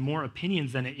that as more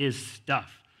opinions than it is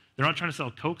stuff. They're not trying to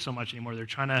sell Coke so much anymore. They're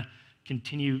trying to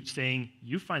continue saying,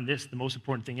 you find this the most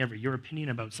important thing ever, your opinion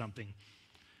about something.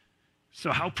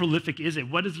 So how prolific is it?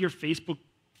 What does your Facebook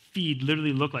feed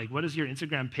literally look like? What does your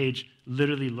Instagram page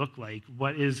literally look like?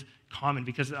 What is common?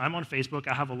 Because I'm on Facebook.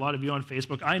 I have a lot of you on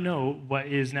Facebook. I know what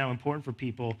is now important for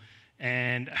people.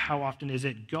 And how often is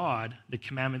it God, the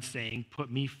commandment saying, put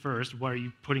me first? What are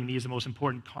you putting me as the most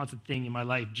important constant thing in my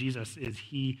life? Jesus,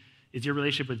 is your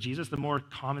relationship with Jesus the more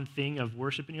common thing of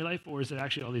worship in your life? Or is it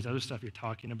actually all these other stuff you're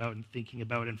talking about and thinking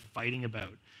about and fighting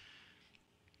about?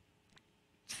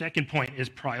 Second point is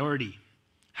priority.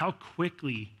 How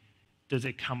quickly does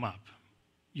it come up?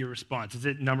 Your response. Is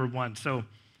it number one? So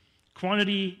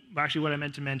quantity, actually what I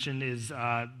meant to mention is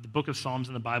the book of Psalms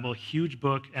in the Bible, huge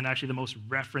book, and actually the most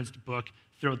referenced book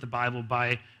throughout the Bible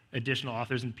by additional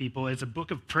authors and people. It's a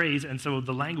book of praise, and so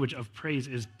the language of praise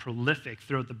is prolific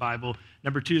throughout the Bible.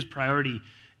 Number two is priority.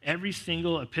 Every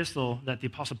single epistle that the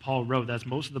Apostle Paul wrote, that's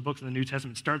most of the books in the New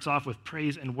Testament, starts off with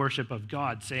praise and worship of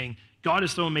God, saying, God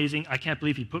is so amazing, I can't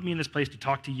believe he put me in this place to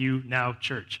talk to you now,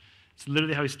 church. It's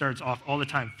literally how he starts off all the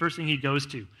time. First thing he goes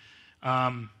to.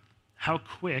 How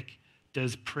quick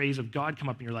does praise of God come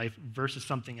up in your life versus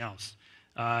something else?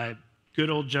 Good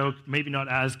old joke, maybe not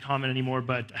as common anymore,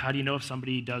 but how do you know if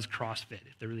somebody does CrossFit,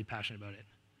 if they're really passionate about it?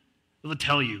 They'll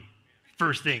tell you,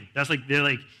 first thing. They're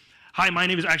like, hi, my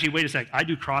name is, actually, wait a sec, I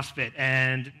do CrossFit,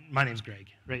 and my name's Greg,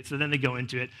 right? So then they go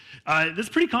into it. That's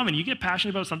pretty common. You get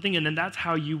passionate about something, and then that's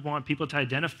how you want people to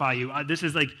identify you. This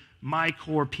is like my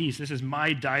core piece. This is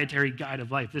my dietary guide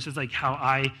of life. This is like how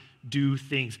I do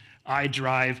things. I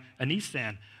drive a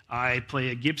Nissan. I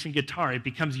play a Gibson guitar. It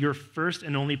becomes your first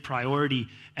and only priority.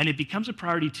 And it becomes a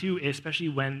priority too, especially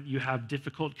when you have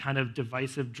difficult kind of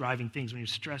divisive driving things, when you're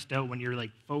stressed out, when you're like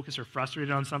focused or frustrated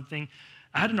on something.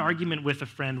 I had an argument with a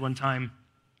friend one time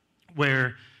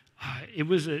where it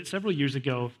was several years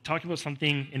ago, talking about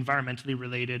something environmentally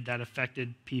related that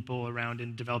affected people around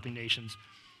in developing nations.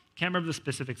 Can't remember the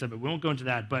specifics of it. We won't go into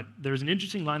that. But there was an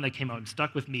interesting line that came out and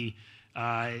stuck with me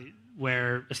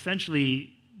where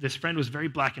essentially this friend was very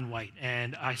black and white,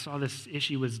 and I saw this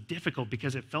issue was difficult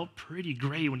because it felt pretty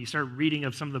gray when you start reading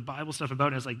of some of the Bible stuff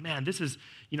about it. I was like, man, this is,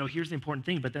 here's the important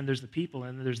thing, but then there's the people,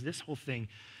 and then there's this whole thing.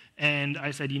 And I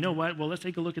said, you know what? Well, let's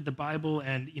take a look at the Bible,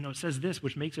 and, it says this,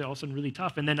 which makes it all of a sudden really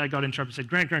tough. And then I got in trouble and said,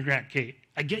 Grant, okay,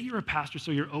 I get you're a pastor,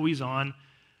 so you're always on,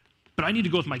 but I need to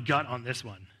go with my gut on this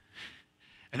one.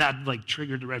 And that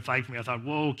triggered the red flag for me. I thought,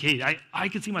 whoa, okay, I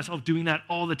could see myself doing that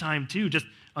all the time too. Just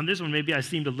on this one, maybe I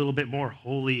seemed a little bit more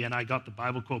holy and I got the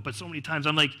Bible quote. But so many times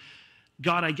I'm like,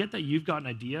 God, I get that you've got an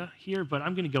idea here, but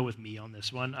I'm going to go with me on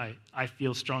this one. I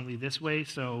feel strongly this way,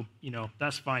 so,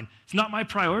 that's fine. It's not my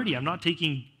priority. I'm not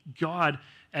taking God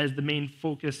as the main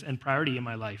focus and priority in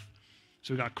my life.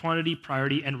 So we've got quantity,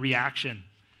 priority, and reaction.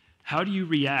 How do you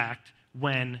react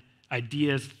when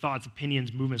ideas, thoughts,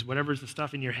 opinions, movements, whatever is the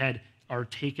stuff in your head are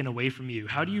taken away from you?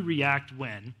 How do you react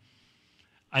when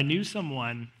I knew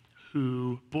someone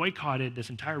who boycotted this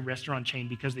entire restaurant chain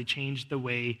because they changed the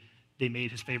way they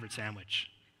made his favorite sandwich?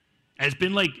 And it's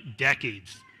been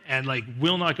decades, and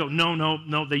will not go,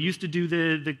 no, they used to do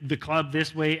the club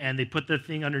this way, and they put the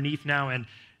thing underneath now, and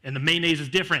the mayonnaise is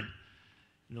different.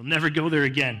 And they'll never go there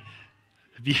again.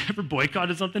 Have you ever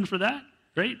boycotted something for that?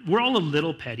 right? We're all a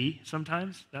little petty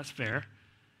sometimes. That's fair.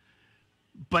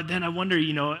 But then I wonder,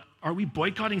 are we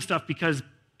boycotting stuff because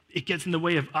it gets in the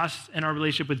way of us and our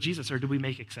relationship with Jesus, or do we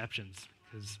make exceptions?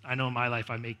 Because I know in my life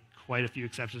I make quite a few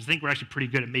exceptions. I think we're actually pretty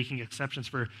good at making exceptions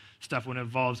for stuff when it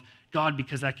involves God,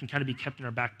 because that can kind of be kept in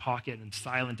our back pocket and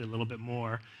silent a little bit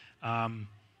more.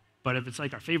 But if it's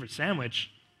like our favorite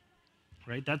sandwich,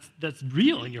 right, that's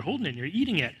real, and you're holding it and you're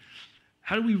eating it.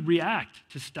 How do we react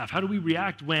to stuff? How do we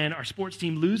react when our sports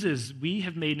team loses? We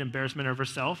have made an embarrassment of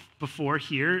ourselves before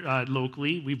here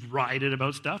locally. We've rioted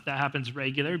about stuff. That happens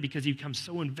regular because you become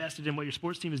so invested in what your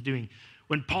sports team is doing.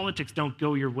 When politics don't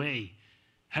go your way,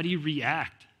 how do you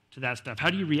react to that stuff? How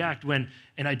do you react when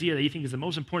an idea that you think is the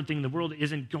most important thing in the world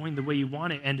isn't going the way you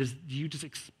want it, and do you just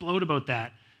explode about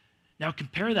that? Now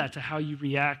compare that to how you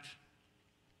react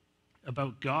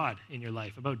about God in your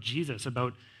life, about Jesus,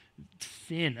 about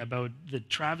sin, about the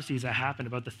travesties that happen,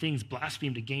 about the things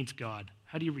blasphemed against God.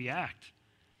 How do you react?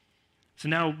 So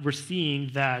now we're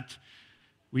seeing that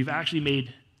we've actually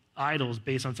made idols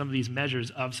based on some of these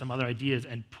measures of some other ideas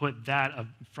and put that in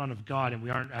front of God, and we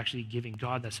aren't actually giving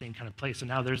God that same kind of place. So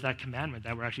now there's that commandment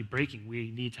that we're actually breaking. We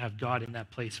need to have God in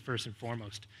that place first and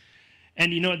foremost.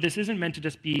 And this isn't meant to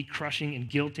just be crushing and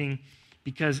guilting,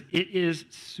 because it is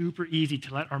super easy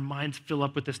to let our minds fill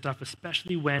up with this stuff,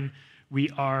 especially when we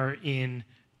are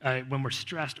when we're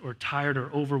stressed or tired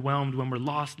or overwhelmed, when we're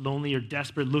lost, lonely, or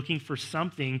desperate, looking for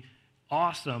something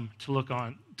awesome to look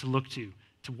to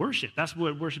worship. That's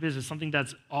what worship is something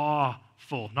that's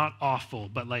awful, not awful,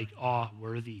 but like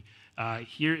awe-worthy.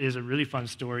 Here is a really fun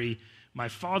story. My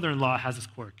father-in-law has this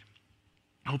quirk.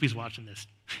 I hope he's watching this.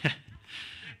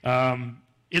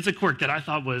 It's a quirk that I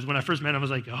thought was, when I first met him, I was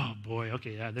like, oh boy,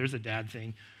 okay, yeah, there's a dad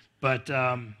thing. But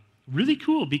really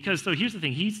cool, because, so here's the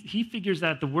thing, he figures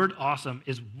that the word awesome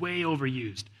is way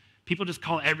overused. People just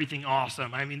call everything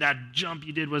awesome. I mean, that jump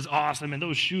you did was awesome, and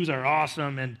those shoes are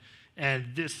awesome, and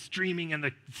this streaming and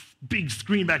the big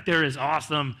screen back there is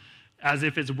awesome, as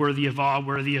if it's worthy of awe,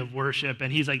 worthy of worship.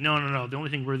 And he's like, no, the only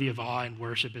thing worthy of awe and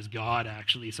worship is God,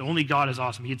 actually. So only God is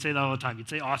awesome. He'd say that all the time. He'd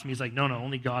say awesome. He's like, no,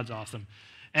 only God's awesome.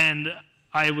 And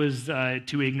I was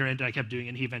too ignorant. I kept doing it,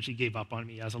 and he eventually gave up on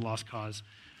me as a lost cause.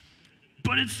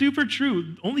 But it's super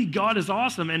true. Only God is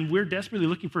awesome, and we're desperately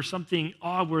looking for something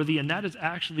awe-worthy, and that is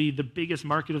actually the biggest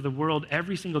market of the world.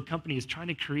 Every single company is trying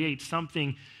to create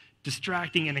something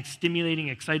distracting and stimulating,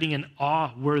 exciting, and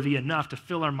awe-worthy enough to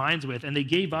fill our minds with. And they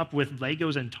gave up with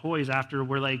Legos and toys after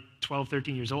we're like 12,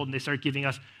 13 years old, and they start giving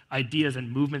us ideas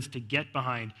and movements to get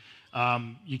behind.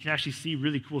 You can actually see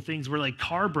really cool things where, like,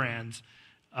 car brands,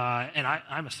 and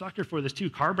I'm a sucker for this too.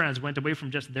 Car brands went away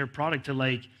from just their product to,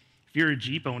 like, if you're a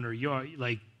Jeep owner, you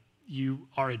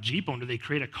are a Jeep owner. They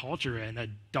create a culture, and a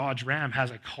Dodge Ram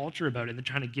has a culture about it, and they're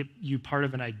trying to get you part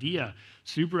of an idea.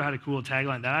 Subaru had a cool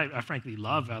tagline that I frankly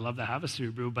love. I love to have a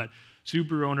Subaru, but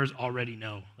Subaru owners already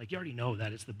know. Like, you already know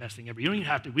that it's the best thing ever. We don't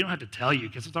have to tell you,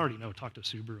 because it's already know. Talk to a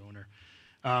Subaru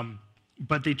owner.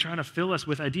 But they're trying to fill us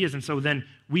with ideas, and so then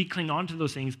we cling on to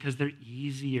those things because they're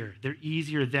easier. They're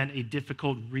easier than a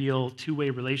difficult, real, two-way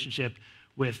relationship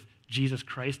with Jesus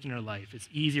Christ in our life. It's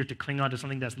easier to cling on to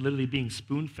something that's literally being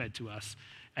spoon-fed to us,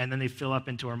 and then they fill up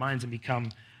into our minds and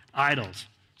become idols.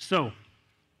 So,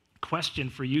 question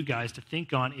for you guys to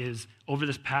think on is, over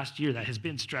this past year that has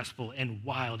been stressful and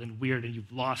wild and weird, and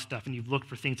you've lost stuff and you've looked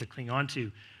for things to cling on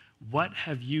to, what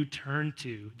have you turned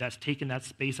to that's taken that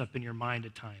space up in your mind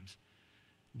at times?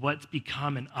 What's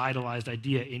become an idolized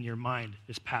idea in your mind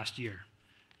this past year?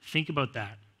 Think about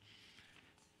that.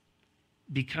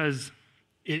 Because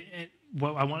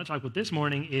what I want to talk about this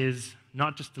morning is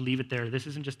not just to leave it there. This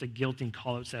isn't just a guilting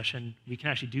call-out session. We can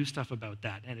actually do stuff about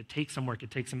that, and it takes some work.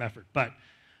 It takes some effort. But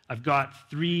I've got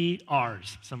 3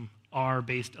 R's, some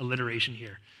R-based alliteration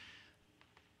here.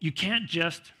 You can't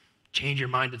just change your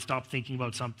mind and stop thinking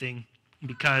about something,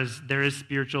 because there is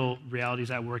spiritual realities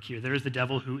at work here. There is the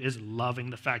devil who is loving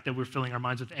the fact that we're filling our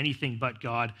minds with anything but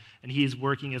God, and he is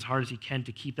working as hard as he can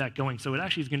to keep that going. So it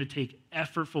actually is going to take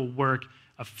effortful work,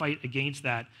 a fight against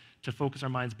that, to focus our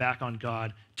minds back on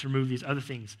God, to remove these other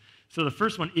things. So the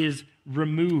first one is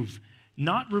remove.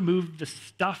 Not remove the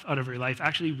stuff out of your life.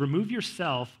 Actually, remove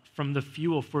yourself from the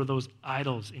fuel for those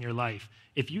idols in your life.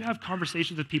 If you have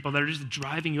conversations with people that are just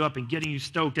driving you up and getting you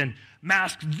stoked, and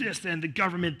masks this, and the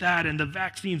government that, and the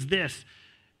vaccines this,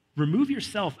 remove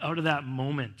yourself out of that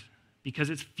moment, because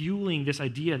it's fueling this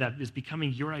idea that is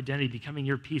becoming your identity, becoming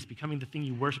your peace, becoming the thing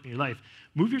you worship in your life.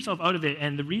 Move yourself out of it,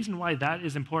 and the reason why that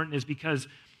is important is because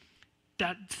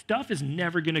that stuff is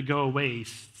never going to go away.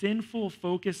 Sinful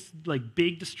focus, like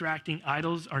big distracting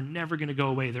idols, are never going to go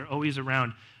away. They're always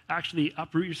around. Actually,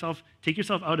 uproot yourself, take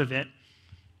yourself out of it,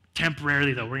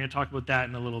 temporarily, though. We're going to talk about that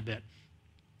in a little bit.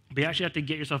 But you actually have to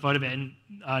get yourself out of it. And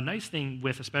a nice thing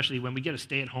with, especially when we get a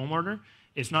stay-at-home order,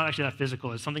 it's not actually that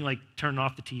physical. It's something like turning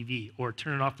off the TV or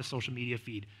turning off the social media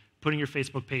feed, putting your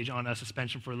Facebook page on a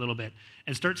suspension for a little bit,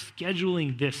 and start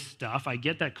scheduling this stuff. I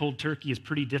get that cold turkey is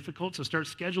pretty difficult, so start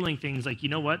scheduling things like, you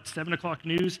know what, 7 o'clock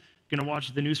news, going to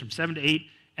watch the news from 7 to 8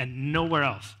 and nowhere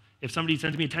else. If somebody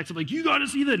sends me a text, I'm like, you got to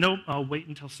see that. Nope, I'll wait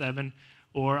until 7,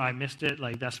 or I missed it.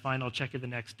 Like, that's fine, I'll check it the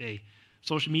next day.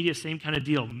 Social media, same kind of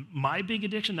deal. My big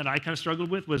addiction that I kind of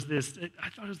struggled with was this. I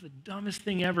thought it was the dumbest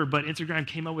thing ever, but Instagram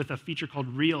came out with a feature called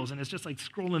Reels, and it's just like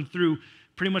scrolling through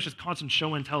pretty much this constant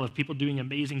show and tell of people doing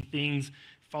amazing things,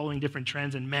 following different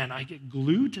trends, and man, I get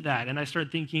glued to that. And I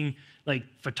started thinking, like,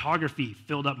 photography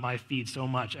filled up my feed so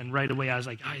much, and right away I was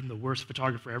like, I'm the worst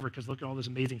photographer ever because look at all this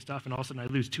amazing stuff, and all of a sudden I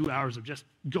lose 2 hours of just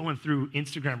going through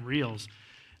Instagram Reels.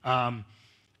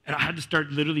 And I had to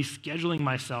start literally scheduling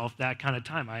myself that kind of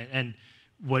time. And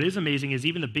what is amazing is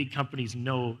even the big companies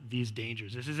know these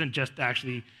dangers. This isn't just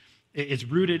actually, it's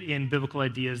rooted in biblical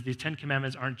ideas. These 10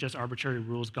 commandments aren't just arbitrary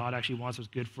rules. God actually wants what's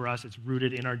good for us. It's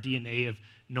rooted in our DNA of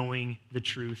knowing the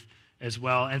truth as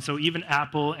well. And so even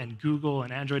Apple and Google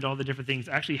and Android, all the different things,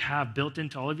 actually have built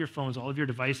into all of your phones, all of your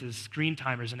devices, screen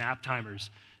timers and app timers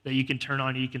that you can turn on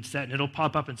and you can set. And it'll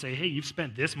pop up and say, hey, you've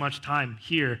spent this much time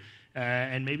here.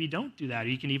 And maybe don't do that. Or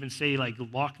you can even say, like,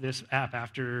 lock this app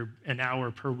after an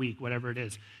hour per week, whatever it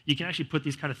is. You can actually put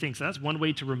these kind of things. So that's one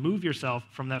way to remove yourself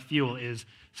from that fuel is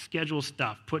schedule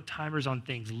stuff, put timers on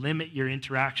things, limit your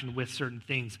interaction with certain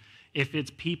things. If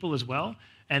it's people as well,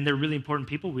 and they're really important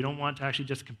people, we don't want to actually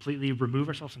just completely remove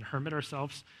ourselves and hermit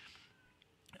ourselves.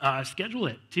 Schedule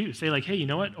it too. Say like, hey, you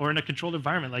know what? Or in a controlled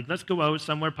environment, like let's go out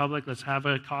somewhere public, let's have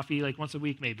a coffee like once a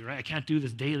week maybe, right? I can't do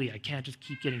this daily. I can't just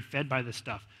keep getting fed by this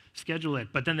stuff. Schedule it.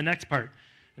 But then the next part,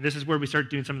 and this is where we start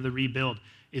doing some of the rebuild,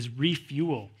 is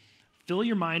refuel. Fill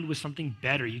your mind with something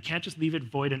better. You can't just leave it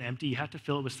void and empty. You have to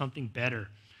fill it with something better.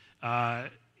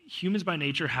 Humans by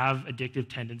nature have addictive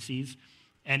tendencies,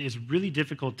 and it's really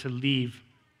difficult to leave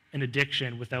an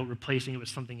addiction without replacing it with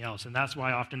something else. And that's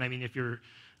why often, I mean, if you're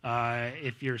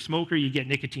a smoker, you get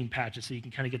nicotine patches, so you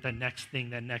can kind of get that next thing,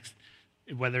 that next,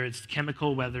 whether it's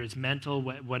chemical, whether it's mental,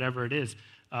 whatever it is.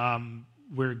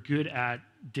 We're good at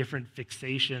different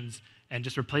fixations and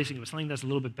just replacing it with something that's a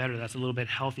little bit better, that's a little bit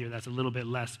healthier, that's a little bit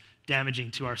less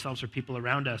damaging to ourselves or people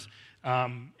around us.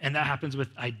 And that happens with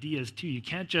ideas too. You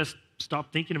can't just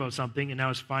stop thinking about something and now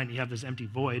it's fine, you have this empty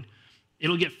void.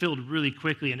 It'll get filled really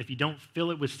quickly, and if you don't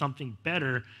fill it with something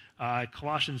better,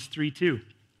 Colossians 3:2,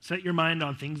 set your mind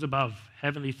on things above,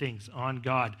 heavenly things, on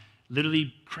God.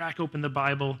 Literally crack open the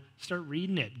Bible, start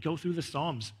reading it, go through the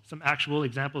Psalms, some actual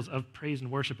examples of praise and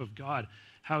worship of God,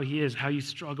 how he is, how you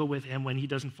struggle with him when he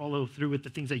doesn't follow through with the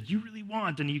things that you really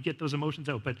want and you get those emotions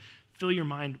out. But fill your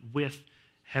mind with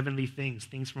heavenly things,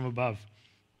 things from above.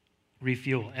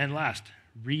 Refuel. And last,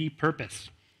 repurpose.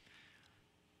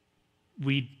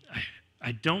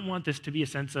 I don't want this to be a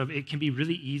sense of, it can be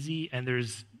really easy, and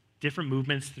there's different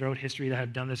movements throughout history that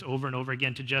have done this over and over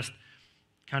again to just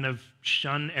kind of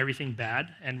shun everything bad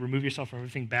and remove yourself from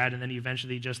everything bad, and then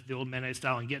eventually just the old Mennonite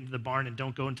style and get into the barn and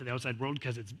don't go into the outside world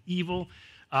because it's evil.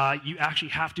 You actually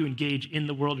have to engage in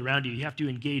the world around you. You have to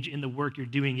engage in the work you're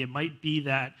doing. It might be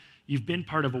that you've been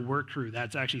part of a work crew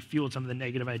that's actually fueled some of the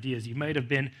negative ideas. You might have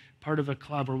been part of a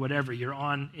club or whatever. You're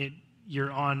on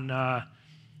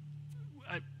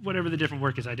whatever the different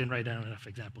work is. I didn't write down enough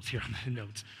examples here on the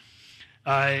notes.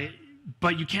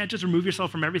 But you can't just remove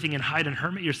yourself from everything and hide and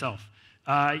hermit yourself.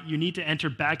 You need to enter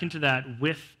back into that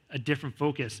with a different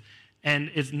focus.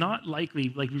 And it's not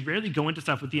likely, like we rarely go into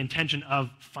stuff with the intention of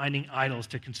finding idols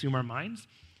to consume our minds.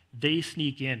 They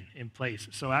sneak in place.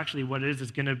 So actually what it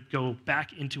is going to go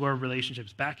back into our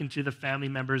relationships, back into the family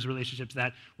members' relationships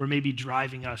that were maybe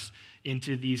driving us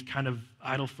into these kind of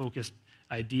idol-focused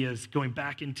ideas, going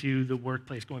back into the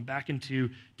workplace, going back into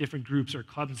different groups or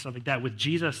clubs and stuff like that, with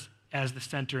Jesus as the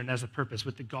center and as a purpose,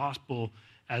 with the gospel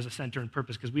as a center and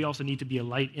purpose, because we also need to be a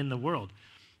light in the world.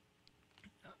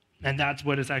 And that's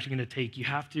what it's actually going to take. You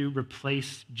have to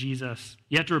replace Jesus.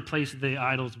 You have to replace the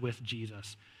idols with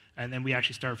Jesus. And then we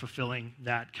actually start fulfilling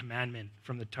that commandment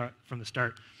from the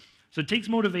start. So it takes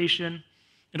motivation.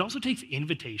 It also takes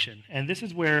invitation. And this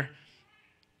is where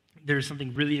there's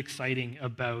something really exciting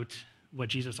about what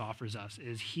Jesus offers us,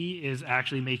 is he is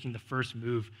actually making the first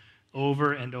move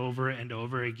over and over and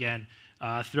over again.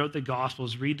 Throughout the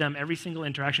Gospels, read them. Every single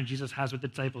interaction Jesus has with the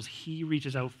disciples, he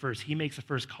reaches out first. He makes the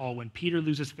first call. When Peter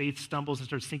loses faith, stumbles, and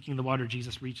starts sinking in the water,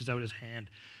 Jesus reaches out his hand.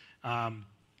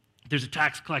 there's a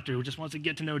tax collector who just wants to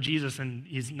get to know Jesus, and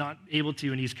he's not able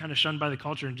to, and he's kind of shunned by the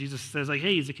culture. And Jesus says, like,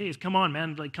 hey, Zacchaeus, come on,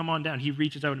 man, like, come on down. He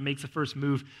reaches out and makes the first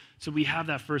move. So we have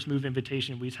that first move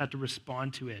invitation. We just have to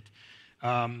respond to it.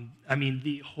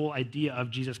 The whole idea of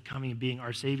Jesus coming and being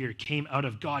our Savior came out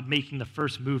of God making the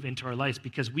first move into our lives,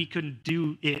 because we couldn't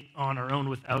do it on our own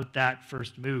without that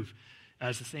first move.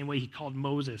 It's the same way he called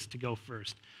Moses to go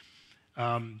first.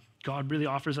 God really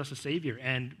offers us a Savior,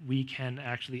 and we can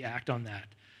actually act on that.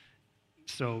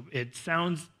 So it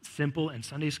sounds simple in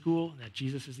Sunday school that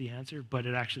Jesus is the answer, but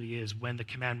it actually is when the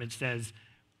commandment says,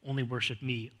 only worship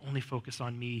me, only focus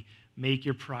on me, make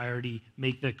your priority,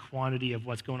 make the quantity of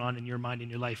what's going on in your mind and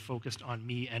your life focused on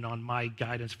me and on my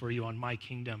guidance for you, on my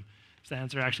kingdom. So the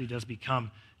answer actually does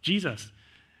become Jesus.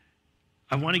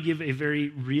 I want to give a very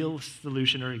real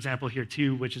solution or example here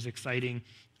too, which is exciting.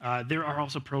 There are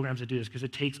also programs that do this because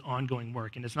it takes ongoing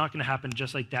work, and it's not going to happen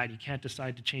just like that. You can't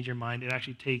decide to change your mind. It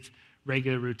actually takes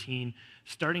regular routine.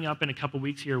 Starting up in a couple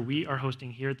weeks here, we are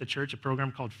hosting here at the church a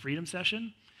program called Freedom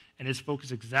Session, and it's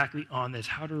focused exactly on this,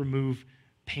 how to remove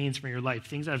pains from your life,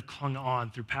 things that have clung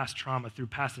on through past trauma, through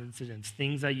past incidents,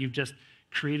 things that you've just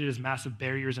created as massive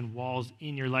barriers and walls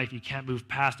in your life you can't move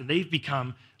past, and they've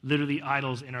become literally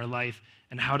idols in our life,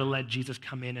 and how to let Jesus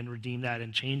come in and redeem that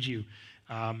and change you.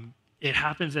 It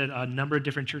happens at a number of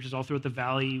different churches all throughout the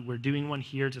valley. We're doing one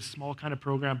here. It's a small kind of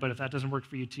program, but if that doesn't work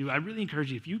for you too, I really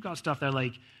encourage you, if you've got stuff that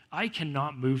like, I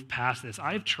cannot move past this.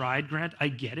 I've tried, Grant, I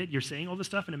get it. You're saying all this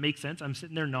stuff and it makes sense. I'm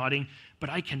sitting there nodding, but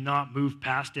I cannot move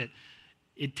past it.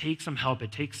 It takes some help.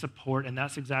 It takes support, and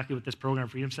that's exactly what this program,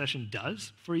 Freedom Session,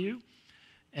 does for you.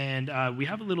 And we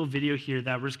have a little video here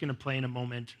that we're just going to play in a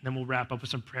moment, and then we'll wrap up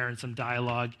with some prayer and some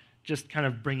dialogue, just kind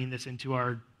of bringing this into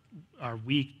our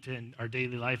week and our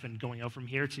daily life and going out from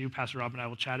here too. Pastor Rob and I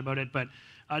will chat about it, but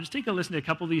just take a listen to a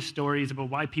couple of these stories about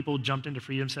why people jumped into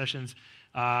Freedom Sessions,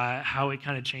 how it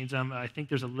kind of changed them. I think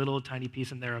there's a little tiny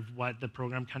piece in there of what the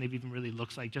program kind of even really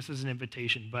looks like, just as an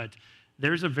invitation, but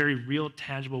there's a very real,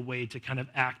 tangible way to kind of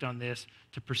act on this,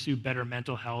 to pursue better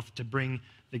mental health, to bring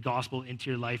the gospel into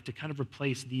your life, to kind of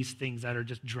replace these things that are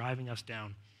just driving us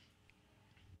down.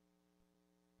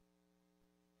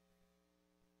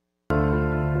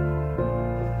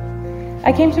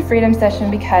 I came to Freedom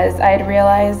Session because I had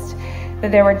realized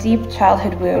that there were deep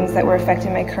childhood wounds that were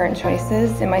affecting my current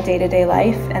choices in my day-to-day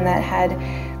life, and that had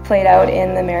played out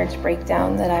in the marriage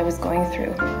breakdown that I was going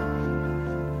through.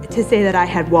 To say that I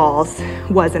had walls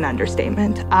was an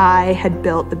understatement. I had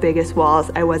built the biggest walls.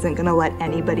 I wasn't going to let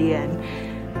anybody in.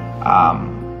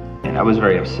 And I was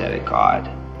very upset at God.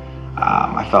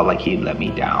 I felt like He'd let me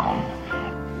down.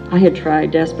 I had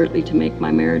tried desperately to make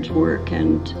my marriage work,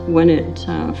 and when it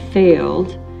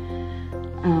failed,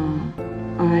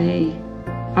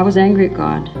 I was angry at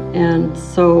God, and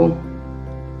so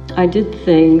I did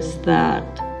things that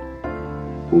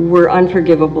were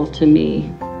unforgivable to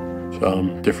me.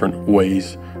 Different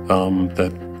ways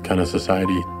that kind of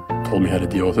society told me how to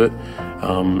deal with it,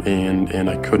 and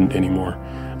I couldn't anymore.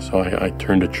 So I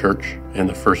turned to church, and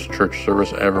the first church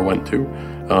service I ever went to,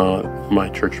 my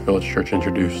church, Village Church,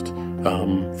 introduced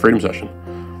Freedom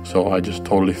Session. So I just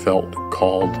totally felt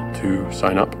called to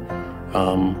sign up,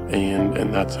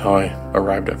 and that's how I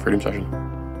arrived at Freedom Session.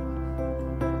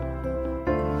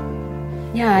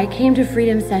 Yeah, I came to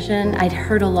Freedom Session. I'd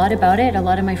heard a lot about it. A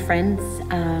lot of my friends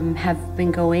have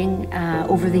been going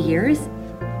over the years.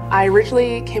 I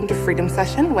originally came to Freedom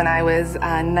Session when I was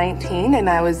 19, and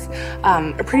I was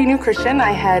a pretty new Christian.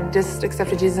 I had just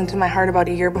accepted Jesus into my heart about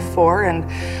a year before, and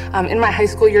in my high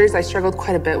school years I struggled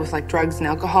quite a bit with like drugs and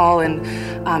alcohol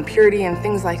and purity and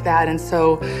things like that. And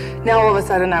so now all of a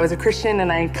sudden I was a Christian,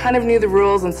 and I kind of knew the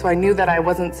rules, and so I knew that I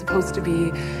wasn't supposed to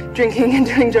be drinking and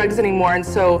doing drugs anymore. And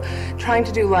so trying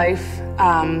to do life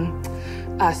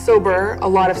sober, a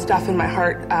lot of stuff in my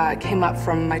heart came up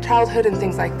from my childhood and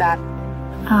things like that.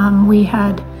 We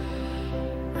had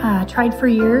tried for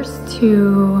years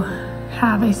to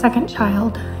have a second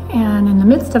child, and in the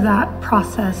midst of that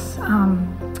process,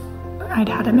 I'd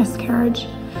had a miscarriage,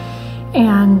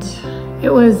 and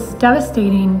it was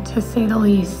devastating to say the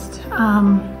least.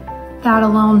 That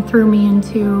alone threw me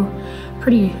into a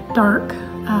pretty dark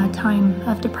time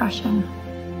of depression.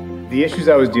 The issues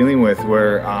I was dealing with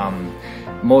were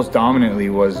most dominantly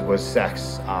was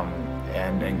sex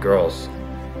and girls.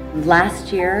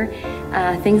 Last year,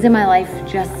 things in my life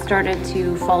just started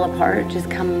to fall apart, just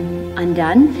come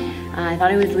undone. I thought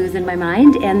I was losing my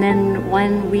mind, and then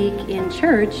one week in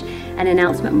church, an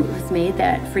announcement was made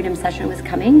that Freedom Session was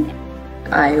coming.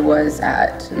 I was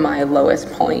at my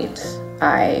lowest point.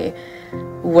 I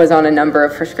was on a number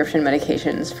of prescription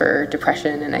medications for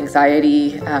depression and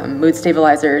anxiety, mood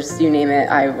stabilizers, you name it,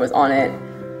 I was on it.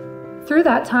 Through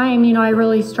that time, I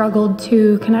really struggled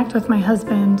to connect with my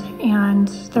husband, and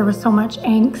there was so much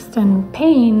angst and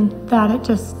pain that it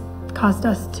just caused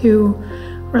us to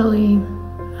really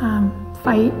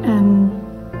fight, and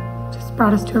just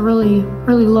brought us to a really,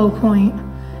 really low point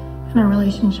in our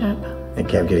relationship. It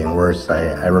kept getting worse.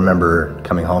 I remember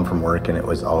coming home from work, and it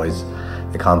was always,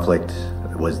 the conflict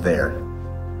was there.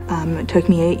 It took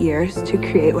me 8 years to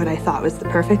create what I thought was the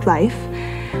perfect life,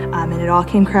 and it all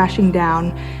came crashing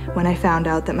down when I found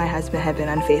out that my husband had been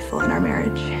unfaithful in our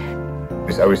marriage.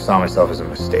 I always saw myself as a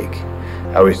mistake.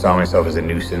 I always saw myself as a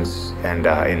nuisance, and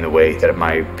in the way that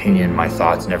my opinion, my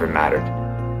thoughts never mattered.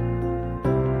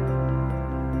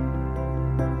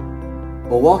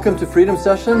 Well, welcome to Freedom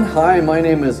Session. Hi, my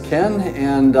name is Ken,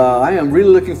 and I am really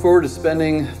looking forward to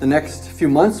spending the next few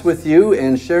months with you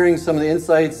and sharing some of the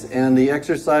insights and the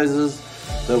exercises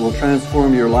that will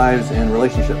transform your lives and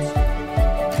relationships.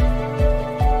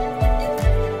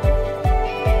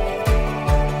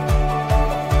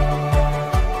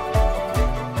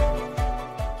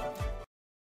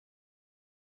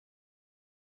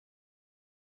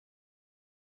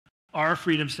 Our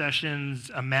Freedom Sessions,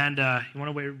 Amanda, you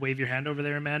want to wave your hand over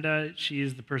there, Amanda? She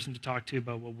is the person to talk to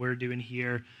about what we're doing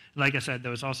here. Like I said,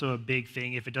 though, it's also a big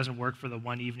thing. If it doesn't work for the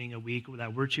one evening a week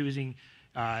that we're choosing,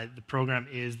 the program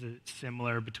is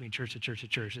similar between church to church to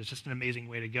church. It's just an amazing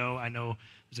way to go. I know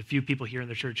there's a few people here in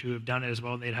the church who have done it as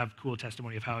well, and they'd have cool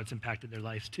testimony of how it's impacted their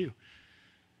lives too.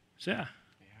 So, yeah.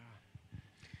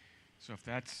 So if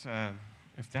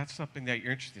that's something that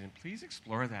you're interested in, please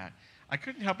explore that. I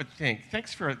couldn't help but think,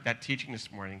 thanks for that teaching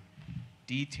this morning,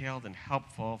 detailed and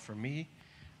helpful for me,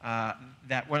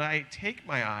 that when I take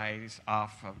my eyes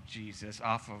off of Jesus,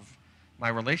 off of my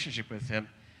relationship with him,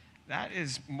 that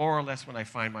is more or less when I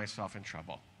find myself in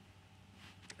trouble.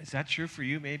 Is that true for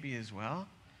you maybe as well?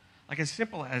 Like as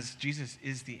simple as Jesus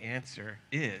is the answer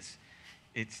is,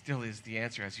 it still is the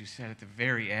answer, as you said at the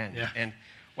very end. Yeah. And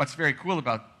what's very cool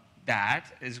about that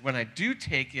is when I do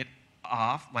take it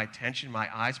off, my attention, my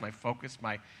eyes, my focus,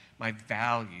 my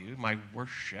value, my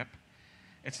worship,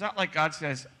 it's not like God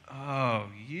says, oh,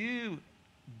 you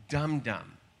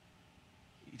dum-dum.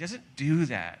 He doesn't do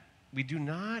that. We do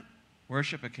not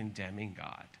worship a condemning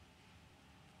God.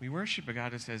 We worship a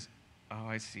God who says, oh,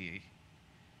 I see.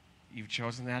 You've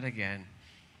chosen that again.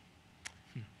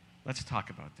 Let's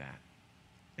talk about that.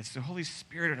 It's the Holy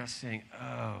Spirit in us saying,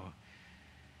 oh,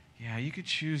 yeah, you could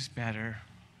choose better,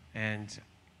 and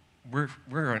we're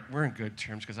in good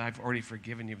terms because I've already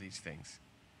forgiven you of these things.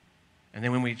 And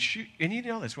then when we choose, and you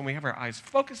know this, when we have our eyes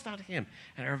focused on him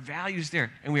and our values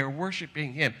there, and we are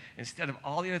worshiping him instead of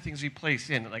all the other things we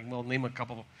place in, like we'll name a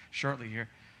couple shortly here,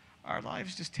 our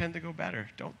lives just tend to go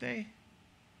better, don't they?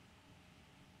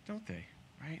 Don't they,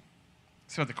 right?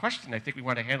 So the question I think we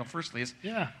want to handle firstly is,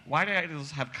 why do idols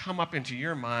have come up into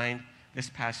your mind this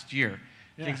past year?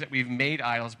 Things that we've made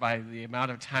idols by the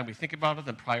amount of time we think about it,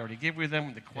 the priority give with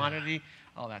them, the quantity,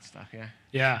 all that stuff,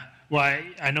 Yeah. Well,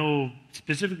 I know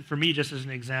specifically for me, just as an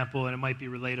example, and it might be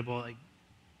relatable, like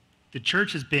the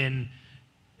church has been,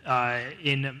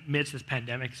 in amidst this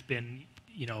pandemic, it's been,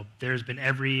 there's been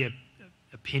every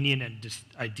opinion and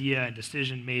idea and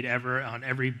decision made ever on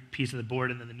every piece of the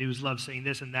board, and then the news loves saying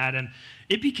this and that, and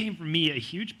it became for me a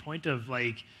huge point of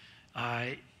like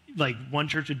one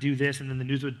church would do this, and then the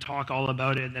news would talk all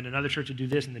about it, and then another church would do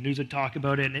this, and the news would talk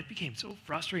about it, and it became so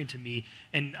frustrating to me.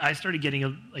 And I started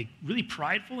getting really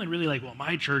prideful and really like, well,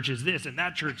 my church is this, and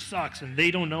that church sucks, and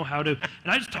they don't know how to. And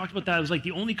I just talked about that. It was like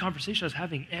the only conversation I was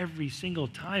having every single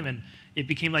time, and it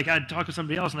became like I'd talk with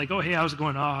somebody else, and like, oh, hey, how's it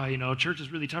going? Oh, church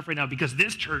is really tough right now because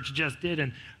this church just did,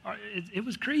 and it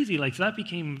was crazy. Like, so that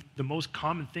became the most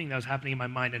common thing that was happening in my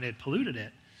mind, and it polluted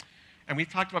it. And we've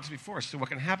talked about this before. So what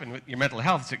can happen with your mental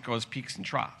health is it goes peaks and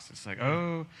troughs. It's like,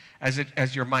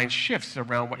 as your mind shifts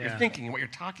around what you're thinking and what you're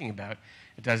talking about,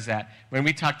 it does that. When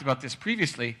we talked about this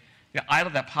previously, the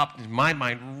idol that popped into my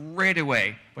mind right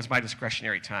away was my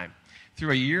discretionary time.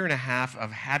 Through a year and a half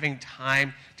of having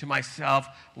time to myself,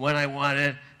 when I wanted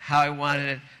it, how I wanted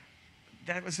it,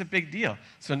 that was a big deal.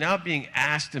 So now being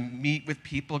asked to meet with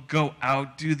people, go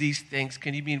out, do these things,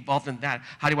 can you be involved in that?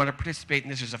 How do you want to participate in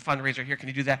this? There's a fundraiser here, can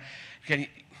you do that?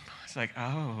 It's like,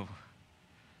 oh,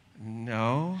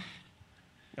 no,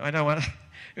 I don't want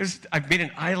to. I've made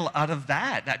an idol out of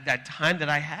that time that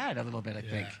I had a little bit, I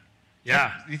think.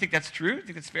 Yeah. Do you think that's true? Do you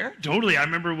think that's fair? Totally. I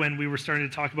remember when we were starting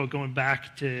to talk about going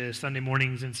back to Sunday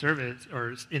mornings in service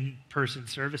or in-person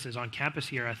services on campus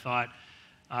here, I thought,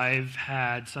 I've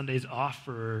had Sundays off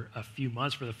for a few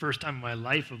months for the first time in my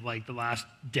life of like the last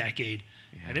decade.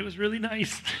 And it was really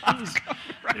nice.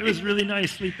 It was really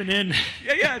nice sleeping in.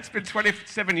 Yeah, it's been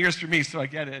 27 years for me, so I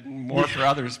get it, and more for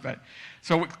others. But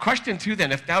so question 2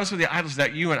 then, if those are the idols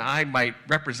that you and I might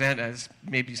represent as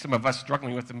maybe some of us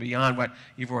struggling with them beyond what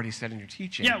you've already said in your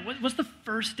teaching. Yeah, what's the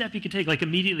first step you could take, like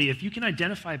immediately? If you can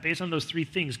identify based on those 3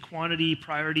 things, quantity,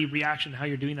 priority, reaction, how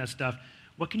you're doing that stuff,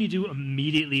 what can you do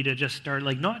immediately to just start,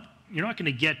 like you're not going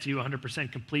to get to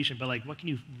 100% completion, but like what can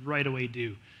you right away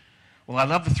do? Well, I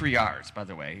love the 3 R's, by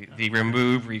the way, the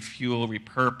remove, refuel,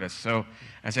 repurpose. So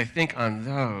as I think on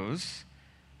those,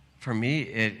 for me,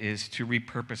 it is to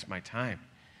repurpose my time,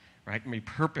 right?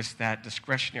 Repurpose that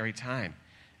discretionary time.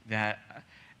 That,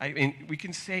 I mean, we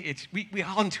can say we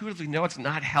all intuitively know it's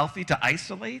not healthy to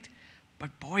isolate,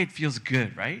 but boy, it feels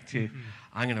good, right?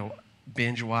 I'm going to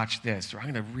binge watch this, or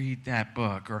I'm going to read that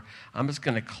book, or I'm just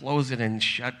going to close it and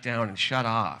shut down and shut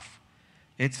off.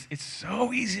 It's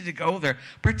so easy to go there,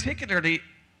 particularly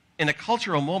in a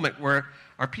cultural moment where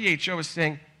our PHO is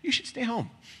saying, you should stay home,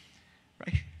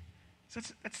 right? So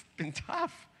that's been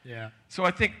tough. Yeah. So I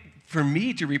think for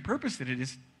me to repurpose it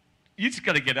is, you just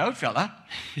got to get out, fella,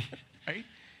 right?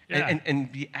 Yeah.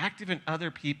 And be active in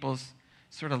other people's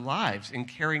sort of lives and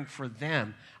caring for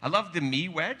them. I love the me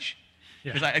wedge,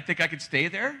 because I think I could stay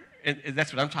there, and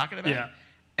that's what I'm talking about. Yeah.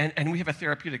 And we have a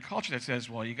therapeutic culture that says,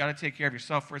 well, you got to take care of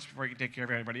yourself first before you can take care of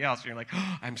everybody else. And you're like,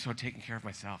 oh, I'm so taking care of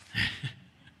myself.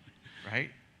 Right?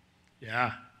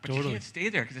 Yeah, but totally. you can't stay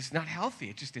there because it's not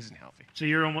healthy. It just isn't healthy. So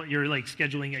you're like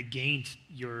scheduling against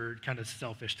your kind of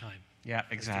selfish time. Yeah,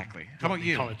 exactly. How about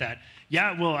you? Call it that.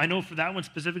 Yeah, well, I know for that one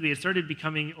specifically, it started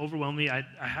becoming overwhelming. I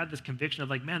had this conviction of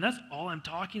like, man, that's all I'm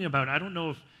talking about. I don't know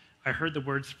if I heard the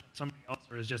words from somebody else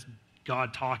or it's just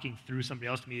God talking through somebody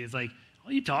else to me. It's like,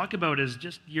 all you talk about is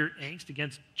just your angst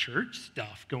against church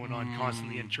stuff going on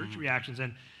constantly and church reactions.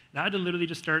 And I had to literally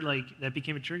just start, like, that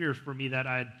became a trigger for me that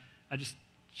I just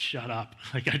shut up.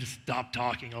 Like, I just stopped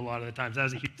talking a lot of the times. That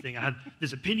was a huge thing. I had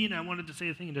this opinion, I wanted to say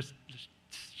a thing, and just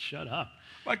shut up.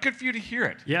 Well, good for you to hear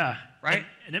it. Yeah. Right?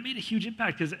 And it made a huge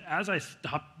impact because as I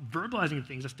stopped verbalizing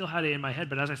things, I still had it in my head,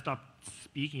 but as I stopped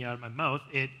speaking out of my mouth,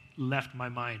 it left my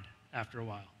mind after a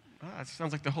while. It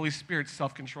sounds like the Holy Spirit's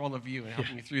self-control of you and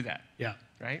helping you through that. Yeah.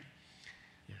 Right?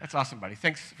 Yeah. That's awesome, buddy.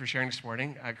 Thanks for sharing this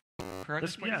morning.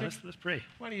 Let's pray.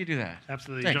 Why don't you do that?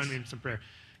 Absolutely. Thanks. Join me in some prayer.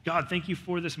 God, thank you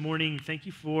for this morning. Thank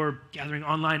you for gathering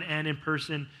online and in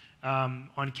person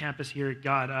on campus here.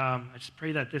 God, I just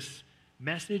pray that this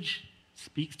message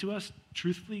speaks to us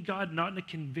truthfully, God, not in a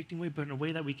convicting way, but in a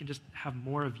way that we can just have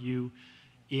more of you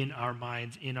in our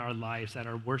minds, in our lives, that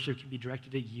our worship can be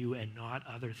directed at you and not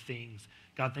other things.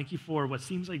 God, thank you for what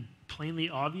seems like plainly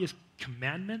obvious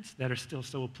commandments that are still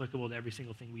so applicable to every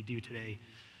single thing we do today.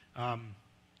 God,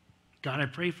 I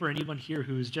pray for anyone here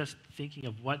who's just thinking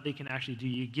of what they can actually do.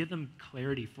 You give them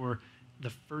clarity for the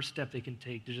first step they can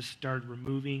take to just start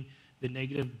removing the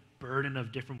negative burden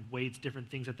of different weights,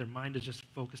 different things that their mind is just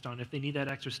focused on. If they need that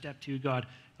extra step too, God,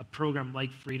 a program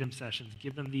like Freedom Sessions,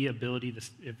 give them the ability,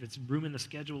 if it's room in the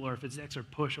schedule or if it's extra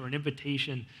push or an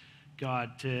invitation,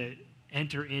 God, to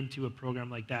enter into a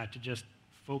program like that, to just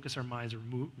focus our minds or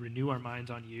renew our minds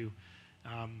on you.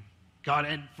 God,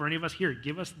 and for any of us here,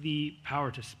 give us the power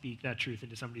to speak that truth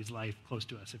into somebody's life close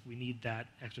to us. If we need that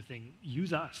extra thing,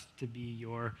 use us to be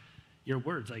your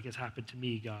words, like it's happened to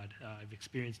me, God. I've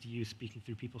experienced you speaking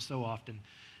through people so often.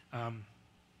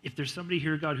 If there's somebody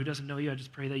here, God, who doesn't know you, I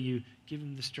just pray that you give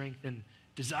them the strength and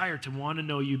desire to want to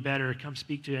know you better. Come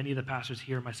speak to any of the pastors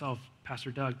here, myself,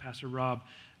 Pastor Doug, Pastor Rob.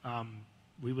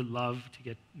 We would love to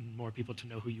get more people to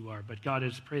know who you are. But God, I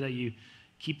just pray that you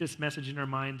keep this message in our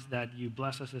minds, that you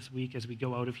bless us this week as we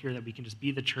go out of here, that we can just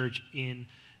be the church in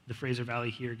the Fraser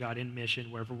Valley here, God, in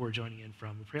mission, wherever we're joining in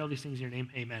from. We pray all these things in your name.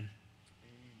 Amen.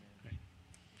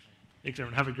 Thanks,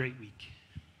 everyone. Have a great week.